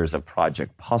 15 years of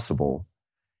Project Possible,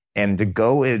 and to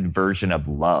go in version of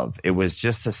love. It was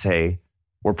just to say,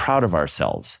 we're proud of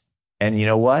ourselves. And you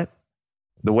know what?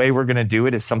 The way we're going to do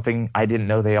it is something I didn't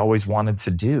know they always wanted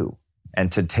to do.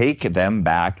 And to take them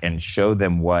back and show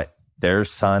them what their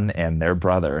son and their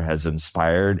brother has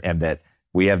inspired, and that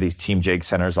we have these Team Jake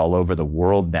centers all over the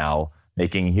world now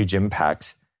making huge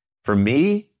impacts. For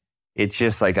me, it's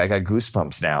just like I got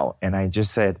goosebumps now. And I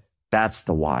just said, that's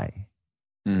the why.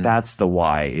 That's the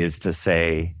why, is to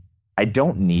say, I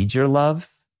don't need your love.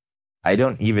 I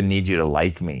don't even need you to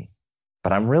like me.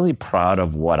 But I'm really proud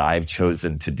of what I've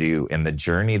chosen to do and the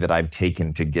journey that I've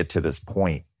taken to get to this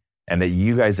point, and that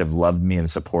you guys have loved me and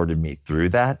supported me through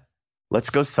that. let's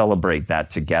go celebrate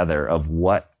that together of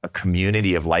what a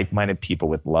community of like-minded people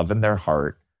with love in their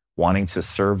heart, wanting to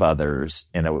serve others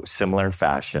in a similar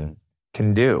fashion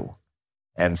can do.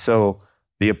 And so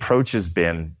the approach has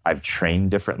been, I've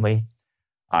trained differently.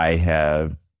 I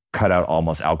have cut out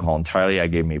almost alcohol entirely. I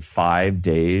gave me 5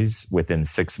 days within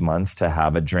 6 months to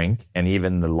have a drink. And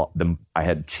even I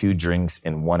had 2 drinks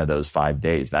in one of those 5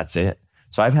 days. That's it.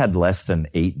 So I've had less than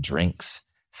 8 drinks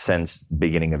since the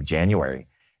beginning of January.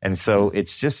 And so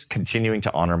it's just continuing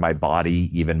to honor my body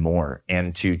even more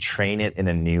and to train it in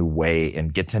a new way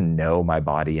and get to know my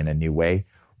body in a new way,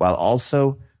 while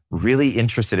also really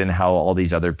interested in how all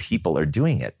these other people are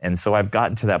doing it. And so I've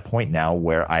gotten to that point now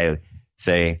where I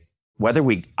say,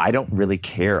 I don't really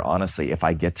care, honestly, if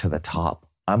I get to the top.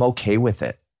 I'm okay with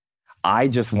it. I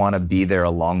just want to be there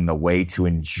along the way to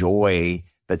enjoy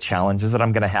the challenges that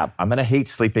I'm going to have. I'm going to hate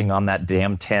sleeping on that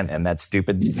damn tent and that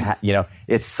stupid,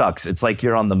 it sucks. It's like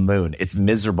you're on the moon. It's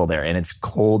miserable there and it's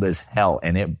cold as hell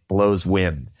and it blows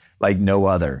wind like no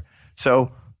other.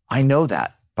 So I know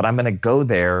that, but I'm going to go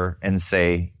there and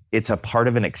say, it's a part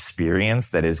of an experience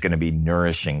that is going to be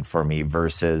nourishing for me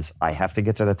versus I have to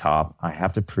get to the top. I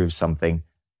have to prove something.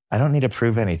 I don't need to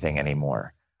prove anything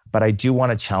anymore, but I do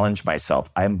want to challenge myself.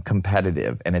 I'm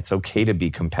competitive and it's okay to be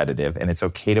competitive and it's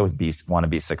okay to want to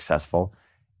be successful.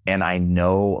 And I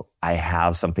know I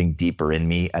have something deeper in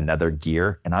me, another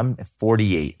gear, and I'm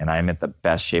 48 and I'm at the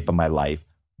best shape of my life,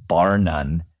 bar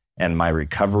none. And my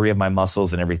recovery of my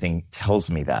muscles and everything tells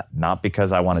me that, not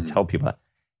because I want to tell people that.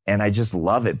 And I just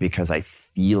love it because I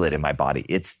feel it in my body.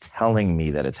 It's telling me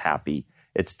that it's happy.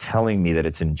 It's telling me that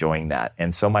it's enjoying that.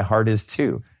 And so my heart is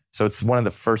too. So it's one of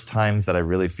the first times that I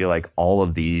really feel like all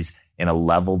of these in a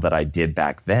level that I did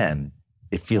back then,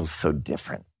 it feels so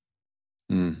different.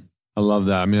 I love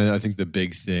that. I mean, I think the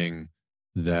big thing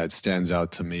that stands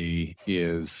out to me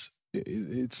is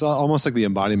it's almost like the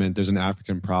embodiment. There's an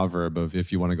African proverb of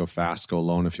if you want to go fast, go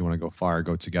alone. If you want to go far,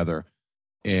 go together.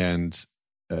 And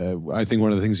I think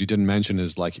one of the things you didn't mention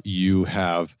is like you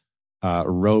have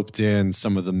roped in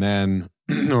some of the men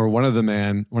or one of the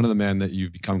men that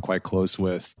you've become quite close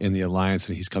with in the alliance,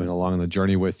 and he's coming along on the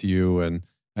journey with you. And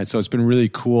so it's been really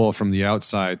cool from the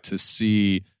outside to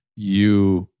see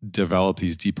you develop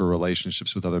these deeper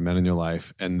relationships with other men in your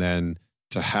life and then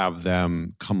to have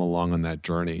them come along on that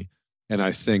journey. And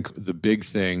I think the big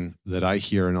thing that I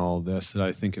hear in all of this that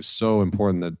I think is so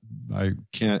important that I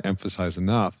can't emphasize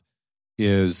enough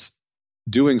is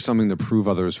doing something to prove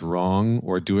others wrong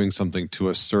or doing something to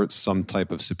assert some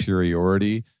type of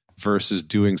superiority versus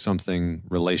doing something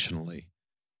relationally.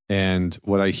 And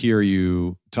what I hear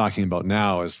you talking about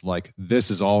now is like,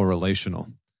 this is all relational.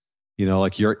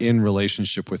 Like you're in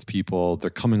relationship with people.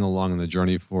 They're coming along on the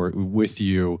journey with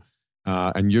you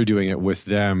and you're doing it with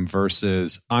them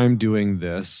versus I'm doing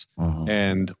this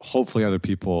and hopefully other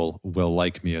people will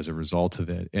like me as a result of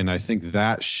it. And I think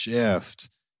that shift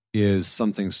is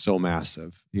something so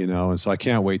massive, and so I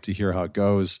can't wait to hear how it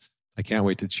goes. I can't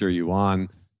wait to cheer you on.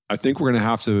 I think we're going to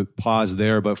have to pause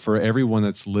there, but for everyone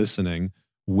that's listening,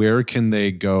 where can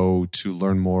they go to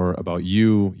learn more about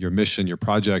you, your mission, your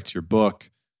project, your book?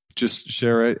 Just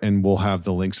share it and we'll have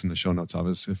the links in the show notes,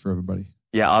 obviously, for everybody.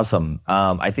 Yeah, awesome.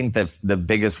 I think that the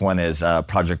biggest one is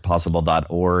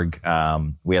projectpossible.org.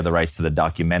 We have the rights to the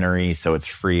documentary, so it's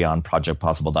free on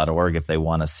projectpossible.org if they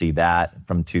want to see that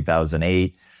from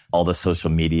 2008. All the social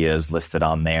media is listed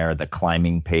on there, the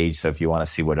climbing page. So if you want to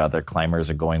see what other climbers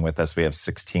are going with us, we have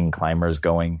 16 climbers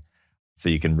going. So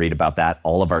you can read about that.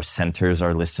 All of our centers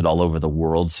are listed all over the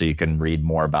world, so you can read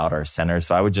more about our centers.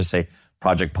 So I would just say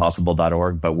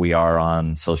projectpossible.org, but we are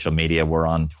on social media. We're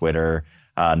on Twitter,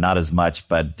 not as much,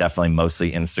 but definitely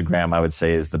mostly Instagram, I would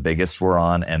say, is the biggest we're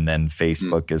on. And then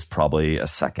Facebook is probably a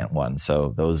second one.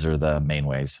 So those are the main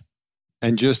ways.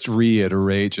 And just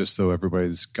reiterate, just so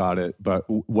everybody's got it, but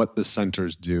what the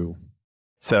centers do.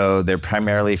 So they're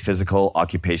primarily physical,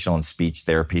 occupational, and speech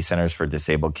therapy centers for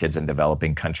disabled kids in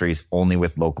developing countries, only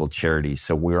with local charities.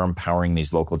 So we're empowering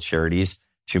these local charities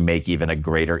to make even a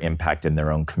greater impact in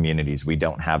their own communities.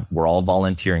 We're all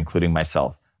volunteer, including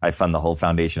myself. I fund the whole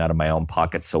foundation out of my own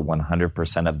pocket. So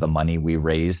 100% of the money we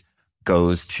raise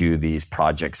goes to these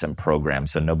projects and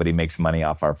programs. So nobody makes money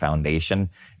off our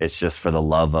foundation. It's just for the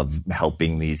love of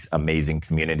helping these amazing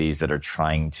communities that are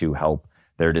trying to help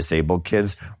their disabled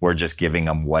kids. We're just giving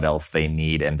them what else they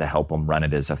need and to help them run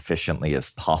it as efficiently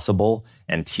as possible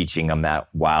and teaching them that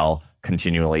while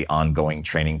continually ongoing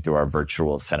training through our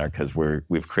virtual center, because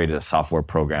we've created a software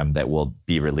program that will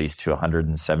be released to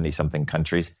 170 something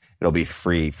countries. It'll be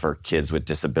free for kids with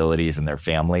disabilities and their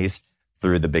families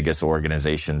through the biggest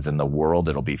organizations in the world.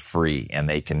 It'll be free, and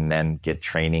they can then get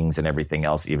trainings and everything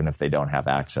else, even if they don't have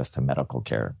access to medical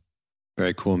care.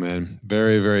 Very cool, man.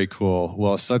 Very, very cool.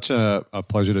 Well, such a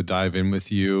pleasure to dive in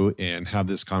with you and have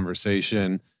this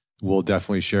conversation. We'll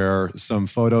definitely share some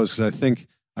photos because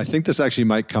I think this actually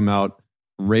might come out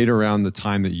right around the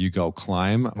time that you go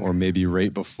climb, or maybe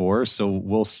right before. So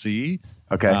we'll see.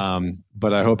 Okay.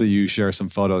 But I hope that you share some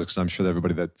photos because I'm sure that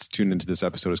everybody that's tuned into this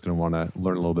episode is going to want to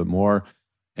learn a little bit more.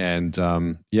 And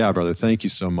yeah, brother, thank you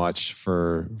so much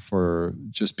for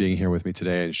just being here with me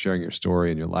today and sharing your story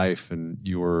and your life and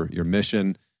your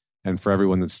mission. And for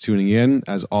everyone that's tuning in,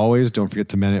 as always, don't forget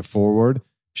to man it forward.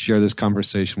 Share this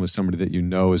conversation with somebody that you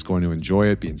know is going to enjoy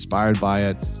it, be inspired by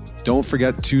it. Don't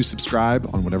forget to subscribe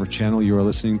on whatever channel you are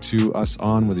listening to us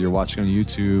on, whether you're watching on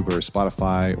YouTube or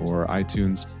Spotify or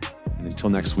iTunes. And until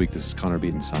next week, this is Connor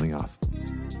Beaton signing off.